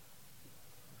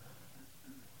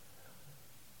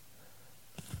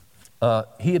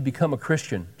 He had become a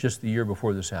Christian just the year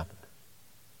before this happened.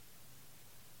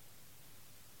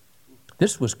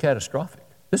 This was catastrophic.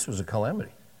 This was a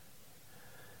calamity.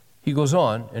 He goes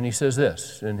on and he says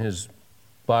this in his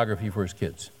biography for his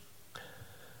kids.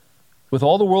 With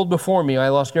all the world before me, I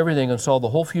lost everything and saw the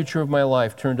whole future of my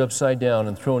life turned upside down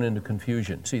and thrown into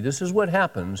confusion. See, this is what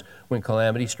happens when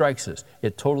calamity strikes us.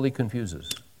 It totally confuses.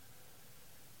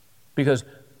 Because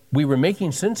we were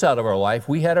making sense out of our life.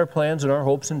 We had our plans and our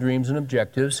hopes and dreams and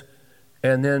objectives.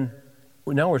 And then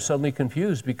now we're suddenly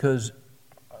confused because,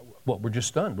 well, we're just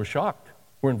stunned. We're shocked.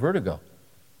 We're in vertigo.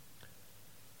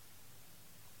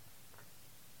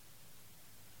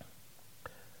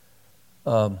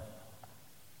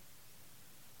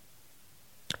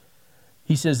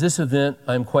 He says, this event,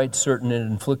 I'm quite certain, it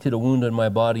inflicted a wound on my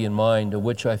body and mind, of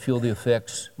which I feel the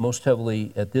effects most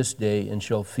heavily at this day and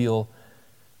shall feel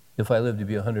if I live to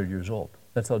be 100 years old.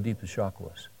 That's how deep the shock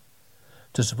was.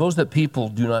 To suppose that people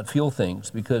do not feel things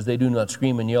because they do not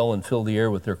scream and yell and fill the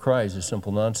air with their cries is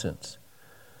simple nonsense.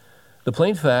 The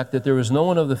plain fact that there was no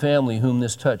one of the family whom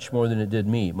this touched more than it did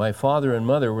me. My father and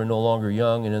mother were no longer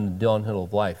young and in the downhill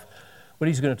of life. What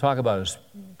he's going to talk about is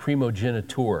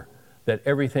primogeniture, that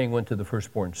everything went to the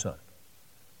firstborn son.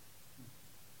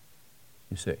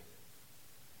 You see.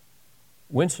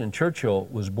 Winston Churchill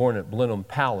was born at Blenheim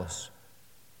Palace,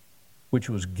 which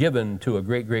was given to a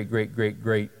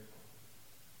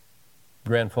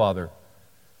great-great-great-great-grandfather,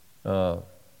 the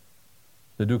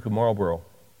Duke of Marlborough.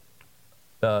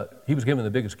 He was given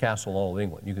the biggest castle in all of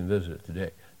England. You can visit it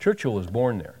today. Churchill was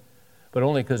born there, but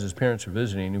only because his parents were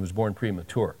visiting. He was born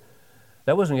premature.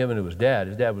 That wasn't given to his dad.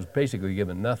 His dad was basically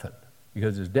given nothing.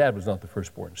 because his dad was not the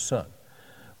firstborn son.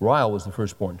 Ryle was the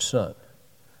firstborn son.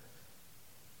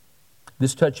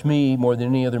 This touched me more than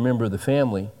any other member of the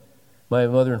family. My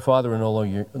mother and father were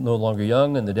no longer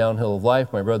young, and the downhill of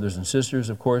life. My brothers and sisters,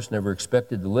 of course, never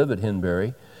expected to live at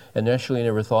Henbury, and naturally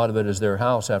never thought of it as their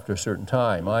house after a certain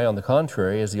time. I, on the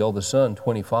contrary, as the eldest son,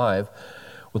 25,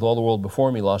 with all the world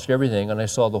before me, lost everything, and I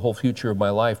saw the whole future of my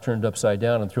life turned upside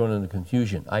down and thrown into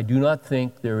confusion. I do not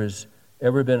think there has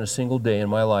ever been a single day in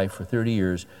my life for 30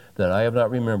 years that I have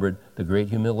not remembered the great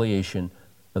humiliation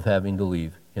of having to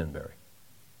leave Henbury.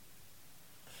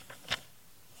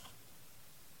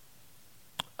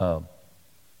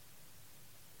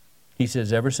 He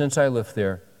says, ever since I left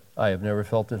there, I have never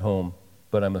felt at home,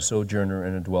 but I'm a sojourner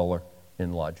and a dweller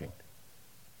in lodging.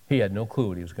 He had no clue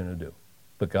what he was going to do,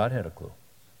 but God had a clue.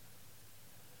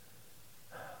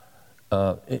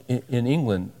 In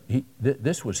England,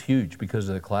 this was huge because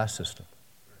of the class system.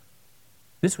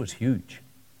 This was huge.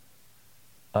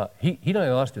 He not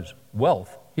only lost his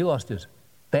wealth, he lost his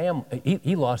family,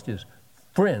 he lost his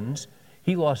friends,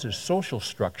 he lost his social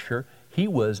structure. He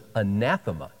was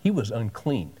anathema. He was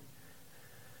unclean.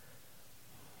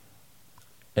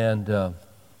 And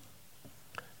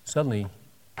suddenly,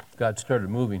 God started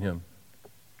moving him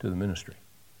to the ministry,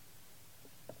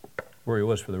 where he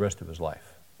was for the rest of his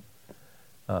life.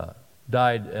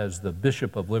 Died as the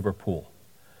Bishop of Liverpool.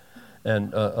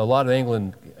 And a lot of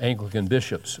Anglican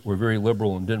bishops were very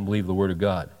liberal and didn't believe the Word of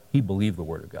God. He believed the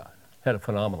Word of God. Had a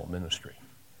phenomenal ministry.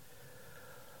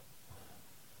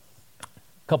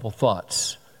 Couple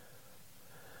thoughts.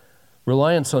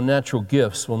 Reliance on natural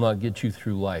gifts will not get you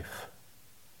through life.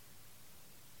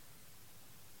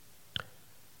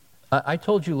 I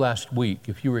told you last week,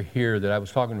 if you were here, that I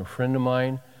was talking to a friend of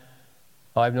mine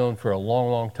I've known for a long,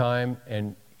 long time,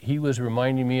 and he was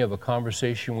reminding me of a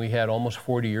conversation we had almost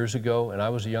 40 years ago, and I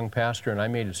was a young pastor, and I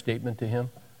made a statement to him.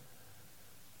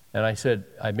 And I said,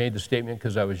 I made the statement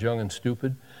because I was young and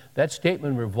stupid. That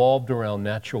statement revolved around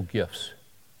natural gifts.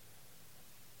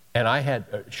 And I had,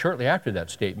 shortly after that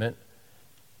statement,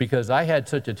 because I had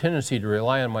such a tendency to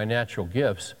rely on my natural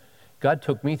gifts, God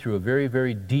took me through a very,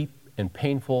 very deep and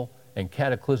painful and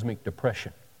cataclysmic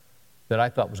depression that I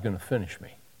thought was going to finish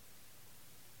me.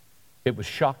 It was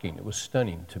shocking. It was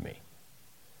stunning to me.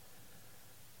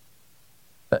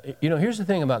 Here's the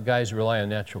thing about guys who rely on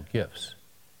natural gifts.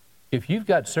 If you've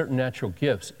got certain natural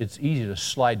gifts, it's easy to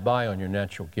slide by on your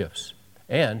natural gifts.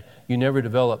 And you never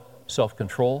develop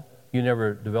self-control. You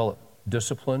never develop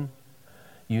discipline.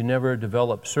 You never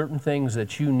develop certain things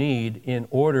that you need in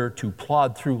order to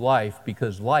plod through life,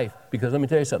 because let me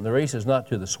tell you something, the race is not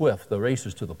to the swift, the race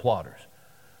is to the plodders.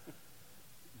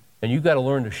 And you've got to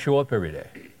learn to show up every day.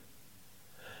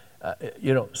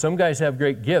 Some guys have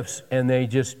great gifts and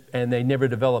they never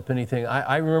develop anything.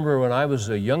 I remember when I was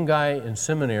a young guy in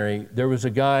seminary, there was a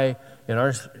guy in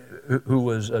ours who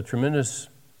was a tremendous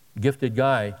gifted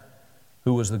guy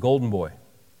who was the golden boy.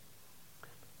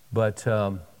 But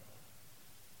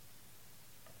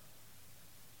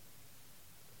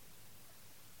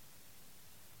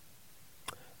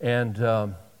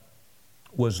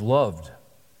was loved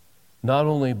not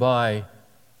only by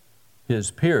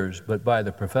his peers, but by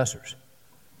the professors.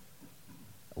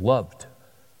 Loved.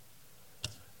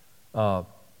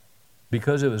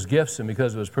 Because of his gifts and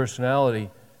because of his personality,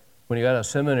 when he got out of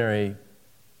seminary,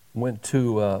 went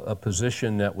to a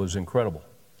position that was incredible.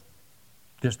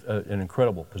 Just an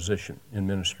incredible position in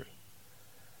ministry.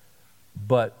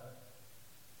 But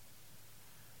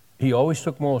he always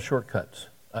took moral shortcuts.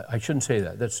 I shouldn't say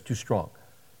that. That's too strong.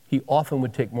 He often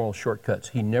would take moral shortcuts.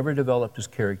 He never developed his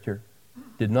character,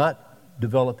 did not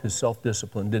develop his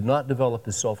self-discipline, did not develop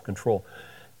his self-control,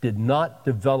 did not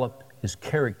develop his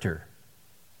character.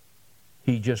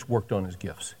 He just worked on his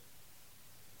gifts.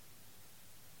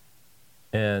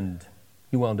 And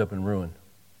he wound up in ruin.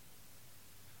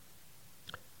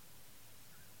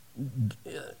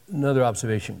 Another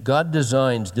observation. God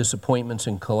designs disappointments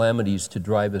and calamities to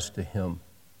drive us to Him.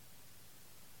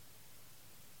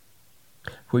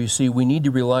 For you see, we need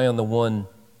to rely on the one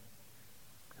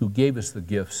who gave us the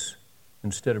gifts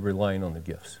instead of relying on the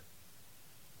gifts.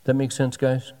 That make sense,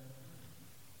 guys?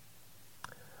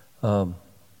 Let's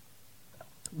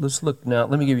look now.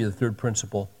 Let me give you the third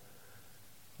principle.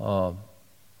 By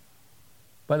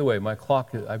the way, my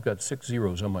clock, I've got 6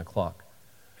 zeros on my clock.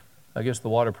 I guess the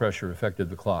water pressure affected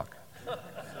the clock.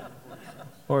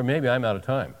 Or maybe I'm out of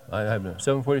time. I have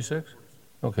 7:46?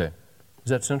 Okay. Is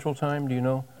that Central Time? Do you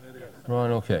know?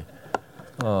 Ron, okay.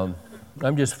 I'm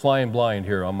just flying blind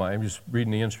here. I'm just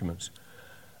reading the instruments.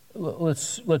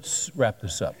 Let's wrap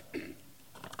this up.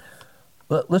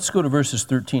 Let's go to verses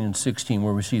 13 and 16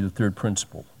 where we see the third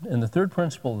principle. And the third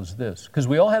principle is this, because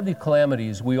we all have these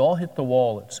calamities, we all hit the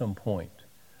wall at some point.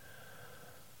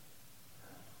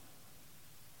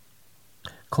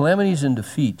 Calamities and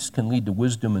defeats can lead to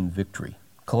wisdom and victory.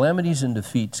 Calamities and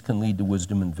defeats can lead to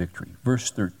wisdom and victory.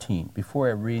 Verse 13. Before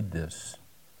I read this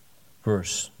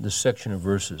section of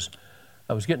verses,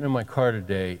 I was getting in my car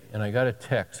today, and I got a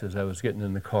text as I was getting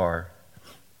in the car.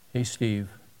 Hey, Steve,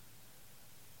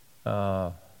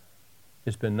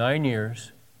 it's been 9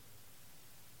 years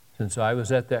since I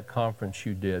was at that conference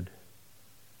you did.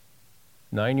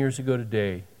 9 years ago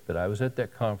today that I was at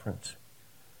that conference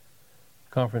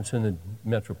in the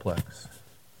Metroplex.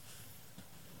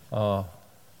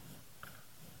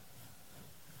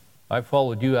 I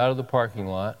followed you out of the parking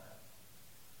lot.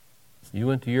 You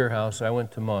went to your house, I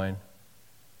went to mine.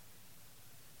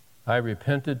 I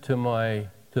repented to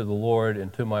the Lord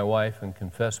and to my wife and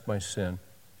confessed my sin.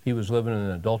 He was living in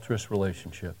an adulterous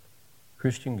relationship.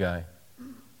 Christian guy.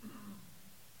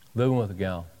 Living with a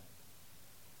gal.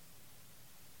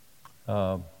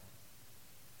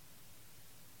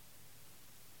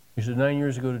 He said 9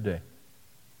 years ago today.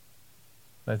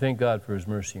 I thank God for His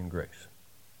mercy and grace.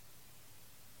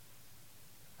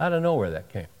 I don't know where that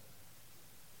came.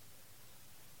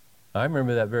 I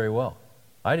remember that very well.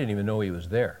 I didn't even know he was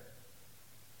there.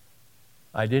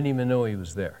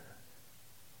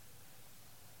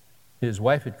 His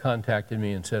wife had contacted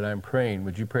me and said, I'm praying.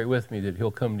 Would you pray with me that he'll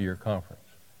come to your conference?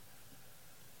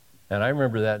 And I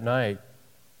remember that night,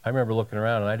 I remember looking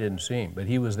around and I didn't see him, but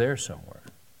he was there somewhere.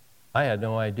 I had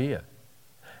no idea.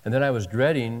 And then I was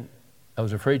dreading, I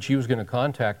was afraid she was going to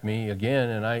contact me again,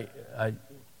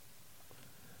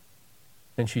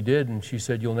 and she did, and she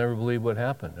said, you'll never believe what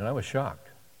happened. And I was shocked.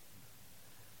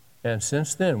 And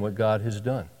since then, what God has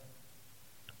done.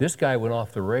 This guy went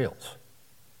off the rails.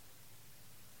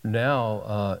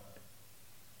 Now,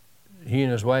 he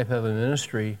and his wife have a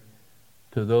ministry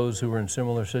to those who are in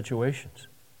similar situations.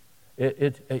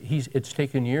 It's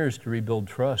taken years to rebuild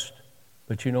trust.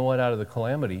 But you know what? Out of the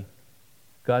calamity,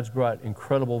 God's brought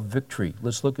incredible victory.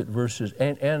 Let's look at verses.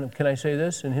 And can I say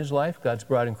this? In his life, God's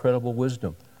brought incredible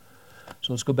wisdom.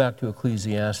 So let's go back to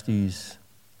Ecclesiastes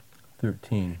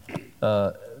 9:13.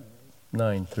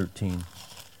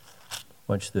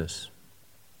 Watch this.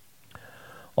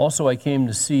 Also I came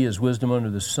to see as wisdom under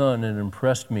the sun, and it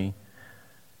impressed me.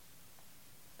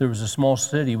 There was a small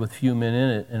city with few men in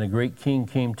it, and a great king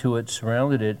came to it,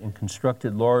 surrounded it, and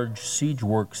constructed large siege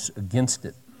works against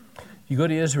it. If you go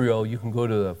to Israel, you can go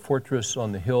to a fortress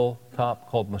on the hilltop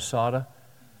called Masada,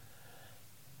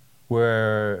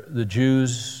 where the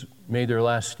Jews made their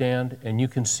last stand, and you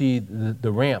can see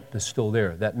the ramp that's still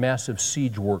there, that massive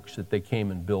siege works that they came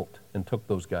and built and took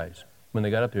those guys. When they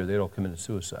got up there, they'd all committed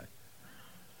suicide.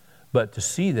 But to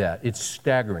see that, it's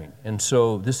staggering. And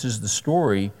so this is the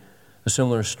story, a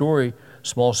similar story.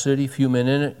 Small city, few men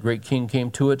in it, great king came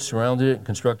to it, surrounded it, and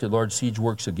constructed large siege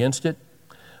works against it.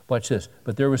 Watch this.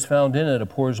 But there was found in it a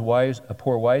poor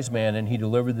wise man, and he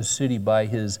delivered the city by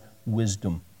his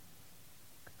wisdom.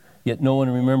 Yet no one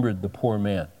remembered the poor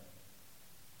man.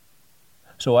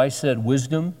 So I said,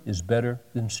 wisdom is better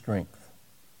than strength.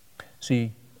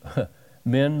 See,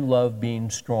 men love being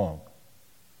strong.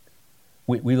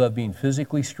 We love being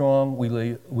physically strong. We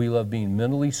love being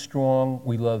mentally strong.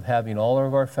 We love having all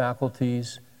of our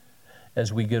faculties.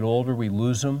 As we get older, we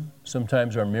lose them.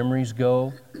 Sometimes our memories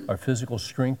go. Our physical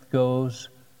strength goes.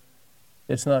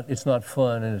 It's not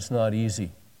fun and it's not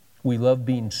easy. We love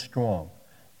being strong.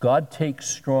 God takes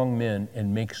strong men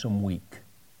and makes them weak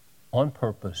on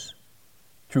purpose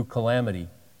through calamity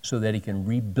so that He can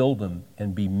rebuild them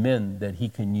and be men that He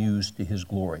can use to His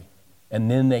glory. And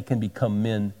then they can become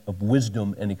men of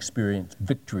wisdom and experience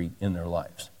victory in their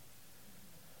lives.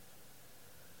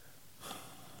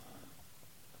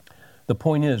 The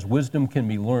point is, wisdom can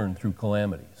be learned through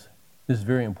calamities. This is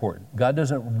very important. God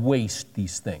doesn't waste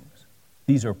these things.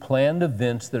 These are planned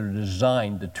events that are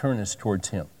designed to turn us towards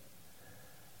Him.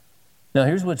 Now,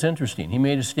 here's what's interesting. He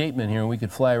made a statement here, and we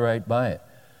could fly right by it.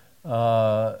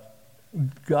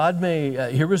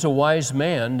 Here was a wise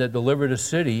man that delivered a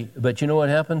city, but you know what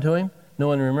happened to him? No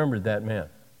one remembered that man.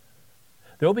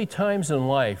 There will be times in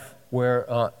life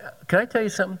where, can I tell you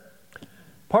something?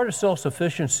 Part of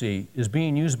self-sufficiency is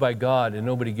being used by God and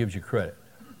nobody gives you credit.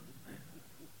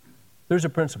 There's a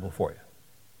principle for you.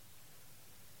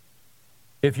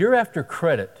 If you're after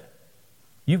credit,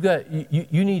 you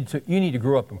need to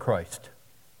grow up in Christ.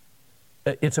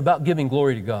 It's about giving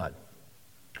glory to God.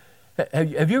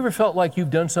 Have you ever felt like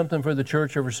you've done something for the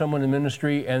church or for someone in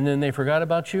ministry and then they forgot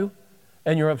about you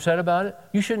and you're upset about it?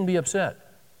 You shouldn't be upset.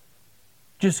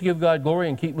 Just give God glory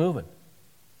and keep moving.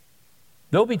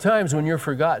 There'll be times when you're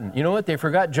forgotten. You know what? They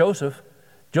forgot Joseph.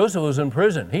 Joseph was in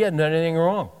prison. He hadn't done anything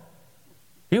wrong.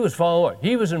 He was following.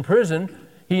 He was in prison.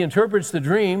 He interprets the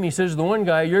dream. He says to the one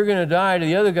guy, you're going to die. To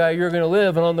the other guy, you're going to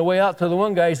live. And on the way out to the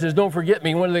one guy, he says, don't forget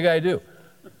me. What did the guy do?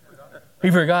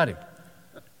 He forgot him.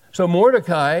 So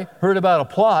Mordecai heard about a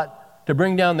plot to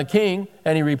bring down the king,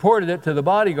 and he reported it to the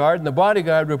bodyguard, and the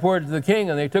bodyguard reported to the king,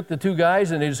 and they took the two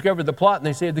guys, and they discovered the plot, and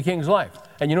they saved the king's life.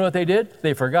 And you know what they did?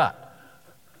 They forgot.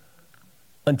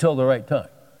 Until the right time.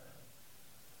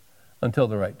 Until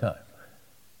the right time.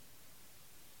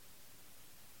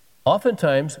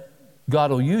 Oftentimes,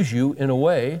 God will use you in a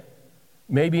way,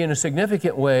 maybe in a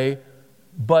significant way,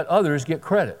 but others get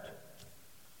credit.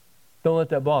 Don't let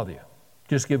that bother you.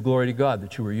 Just give glory to God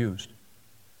that you were used.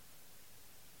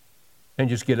 And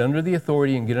just get under the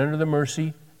authority and get under the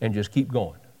mercy and just keep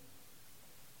going.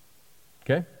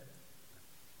 Okay?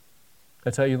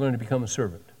 That's how you learn to become a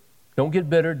servant. Don't get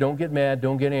bitter, don't get mad,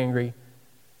 don't get angry,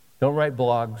 don't write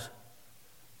blogs.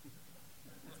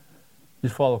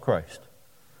 Just follow Christ.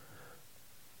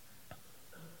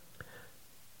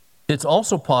 It's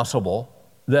also possible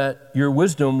that your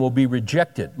wisdom will be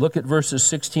rejected. Look at verses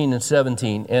 16 and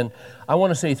 17. And I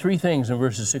want to say three things in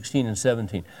verses 16 and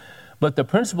 17. But the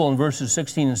principle in verses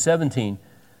 16 and 17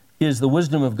 is the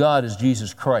wisdom of God is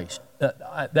Jesus Christ.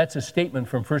 That's a statement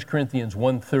from 1 Corinthians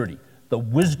 1:30. The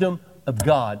wisdom of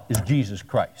God is Jesus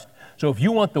Christ. So if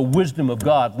you want the wisdom of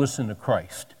God, listen to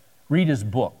Christ. Read his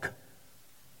book.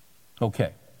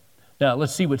 Okay. Now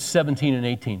let's see what 17 and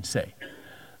 18 say.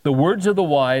 The words of the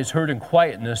wise heard in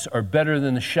quietness are better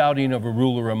than the shouting of a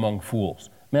ruler among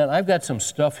fools. Man, I've got some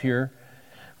stuff here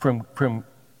from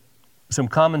some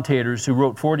commentators who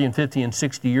wrote 40 and 50 and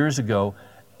 60 years ago,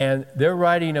 and they're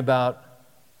writing about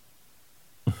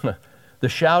the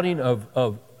shouting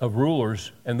of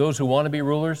rulers and those who want to be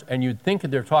rulers, and you'd think that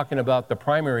they're talking about the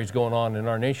primaries going on in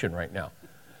our nation right now.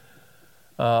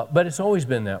 But it's always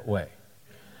been that way.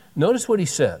 Notice what he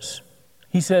says.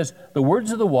 He says, the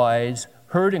words of the wise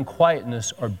heard in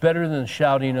quietness are better than the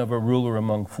shouting of a ruler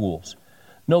among fools.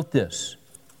 Note this.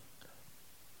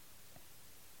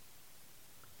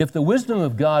 If the wisdom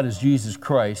of God is Jesus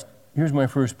Christ, here's my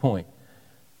first point.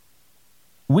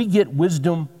 We get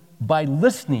wisdom by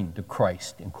listening to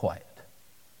Christ in quiet.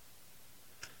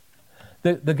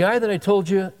 The guy that I told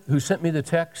you who sent me the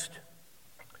text,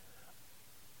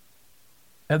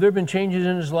 have there been changes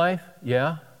in his life?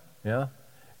 Yeah.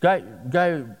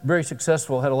 Guy very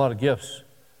successful, had a lot of gifts.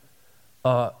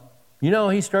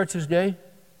 He starts his day,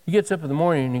 he gets up in the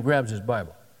morning and he grabs his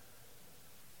Bible.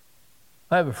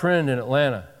 I have a friend in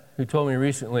Atlanta who told me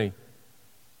recently,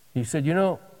 he said,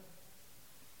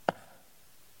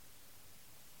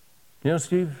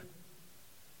 Steve,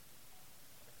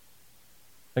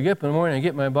 I get up in the morning, I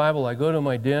get my Bible, I go to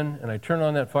my den, and I turn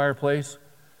on that fireplace.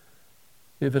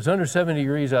 If it's under 70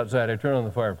 degrees outside, I turn on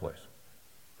the fireplace.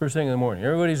 First thing in the morning.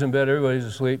 Everybody's in bed, everybody's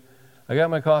asleep. I got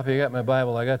my coffee, I got my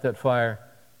Bible, I got that fire,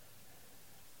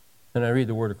 and I read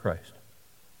the Word of Christ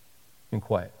in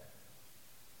quiet.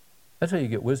 That's how you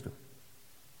get wisdom.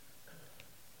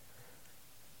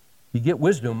 You get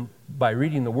wisdom by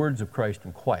reading the words of Christ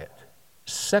in quiet.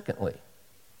 Secondly,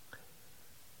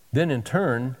 then in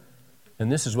turn,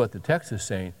 and this is what the text is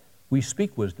saying, we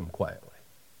speak wisdom quietly.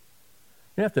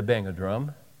 You don't have to bang a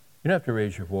drum. You don't have to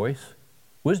raise your voice.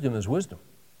 Wisdom is wisdom.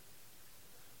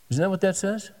 Isn't that what that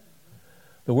says?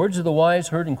 The words of the wise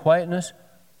heard in quietness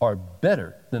are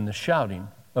better than the shouting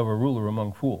of a ruler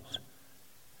among fools.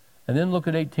 And then look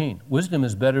at 18. Wisdom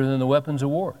is better than the weapons of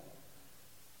war,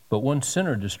 but one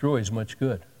sinner destroys much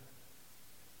good.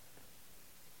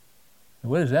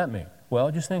 What does that mean?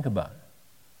 Well, just think about it.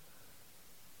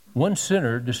 One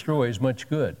sinner destroys much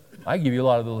good. I give you a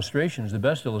lot of illustrations. The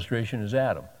best illustration is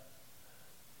Adam.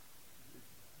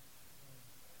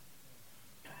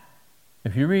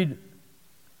 If you read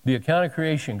the account of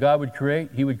creation, God would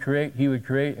create, He would create, He would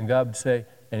create, and God would say,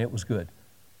 and it was good,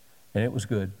 and it was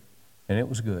good, and it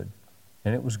was good,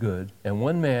 and it was good. And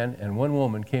one man and one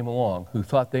woman came along who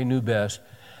thought they knew best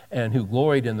and who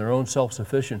gloried in their own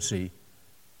self-sufficiency,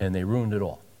 and they ruined it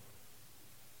all.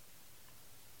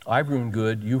 I've ruined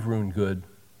good, you've ruined good.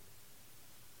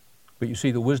 But you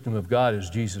see, the wisdom of God is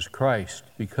Jesus Christ,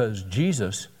 because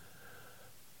Jesus,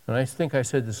 and I think I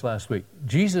said this last week,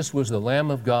 Jesus was the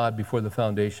Lamb of God before the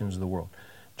foundations of the world.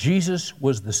 Jesus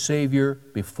was the Savior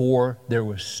before there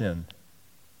was sin.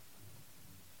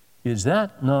 Is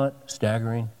that not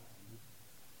staggering?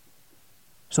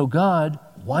 So God,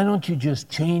 why don't you just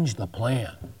change the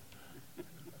plan?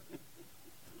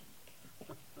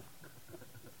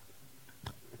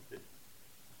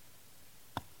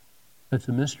 That's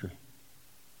a mystery.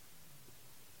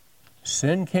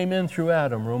 sin came in through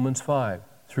Adam, Romans 5.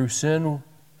 Through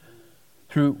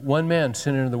one man,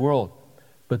 sin into the world.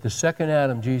 But the second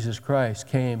Adam, Jesus Christ,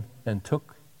 came and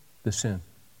took the sin.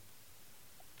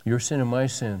 Your sin and my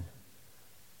sin.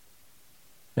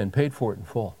 And paid for it in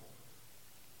full.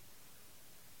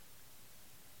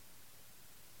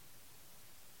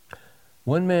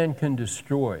 One man can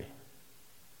destroy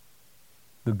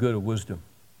the good of wisdom.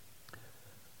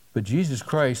 But Jesus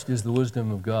Christ is the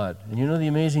wisdom of God. And you know the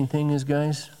amazing thing is,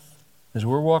 guys? As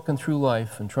we're walking through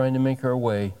life and trying to make our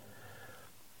way,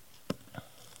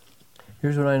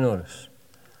 here's what I notice.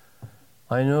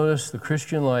 I notice the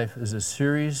Christian life is a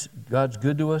series. God's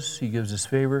good to us. He gives us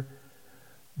favor.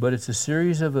 But it's a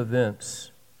series of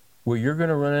events where you're going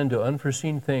to run into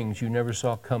unforeseen things you never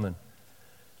saw coming.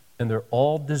 And they're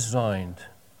all designed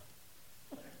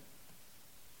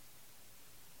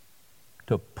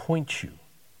to point you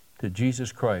to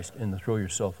Jesus Christ and to throw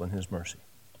yourself on His mercy.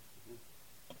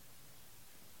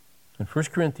 In 1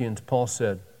 Corinthians, Paul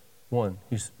said, 2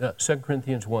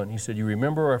 Corinthians 1, he said, you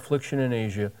remember our affliction in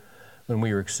Asia when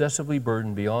we were excessively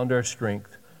burdened beyond our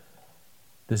strength.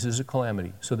 This is a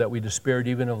calamity, so that we despaired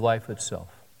even of life itself.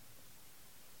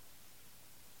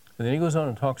 And then he goes on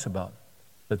and talks about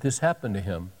that this happened to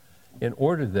him in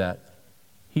order that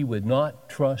he would not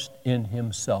trust in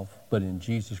himself, but in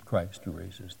Jesus Christ who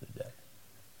raises the dead.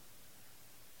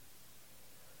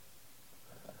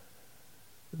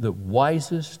 The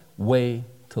wisest way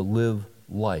to live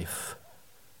life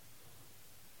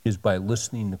is by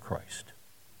listening to Christ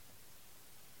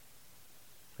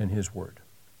and His Word,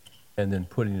 and then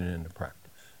putting it into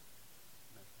practice.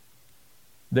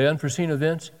 The unforeseen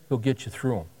events, He'll get you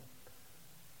through them.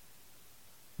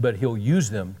 But He'll use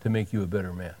them to make you a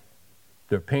better man.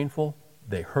 They're painful,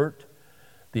 they hurt,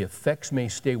 the effects may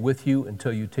stay with you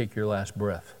until you take your last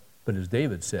breath. But as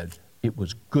David said, it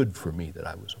was good for me that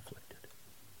I was afflicted.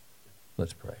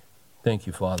 Let's pray. Thank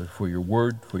you, Father, for your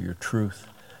word, for your truth.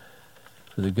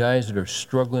 For the guys that are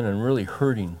struggling and really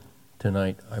hurting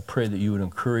tonight, I pray that you would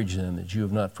encourage them, that you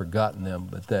have not forgotten them,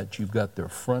 but that you've got their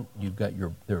front, you've got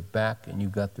their back, and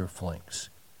you've got their flanks.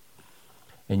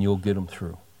 And you'll get them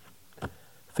through.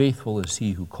 Faithful is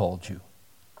He who called you,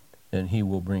 and He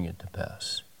will bring it to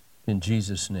pass. In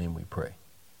Jesus' name we pray.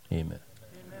 Amen.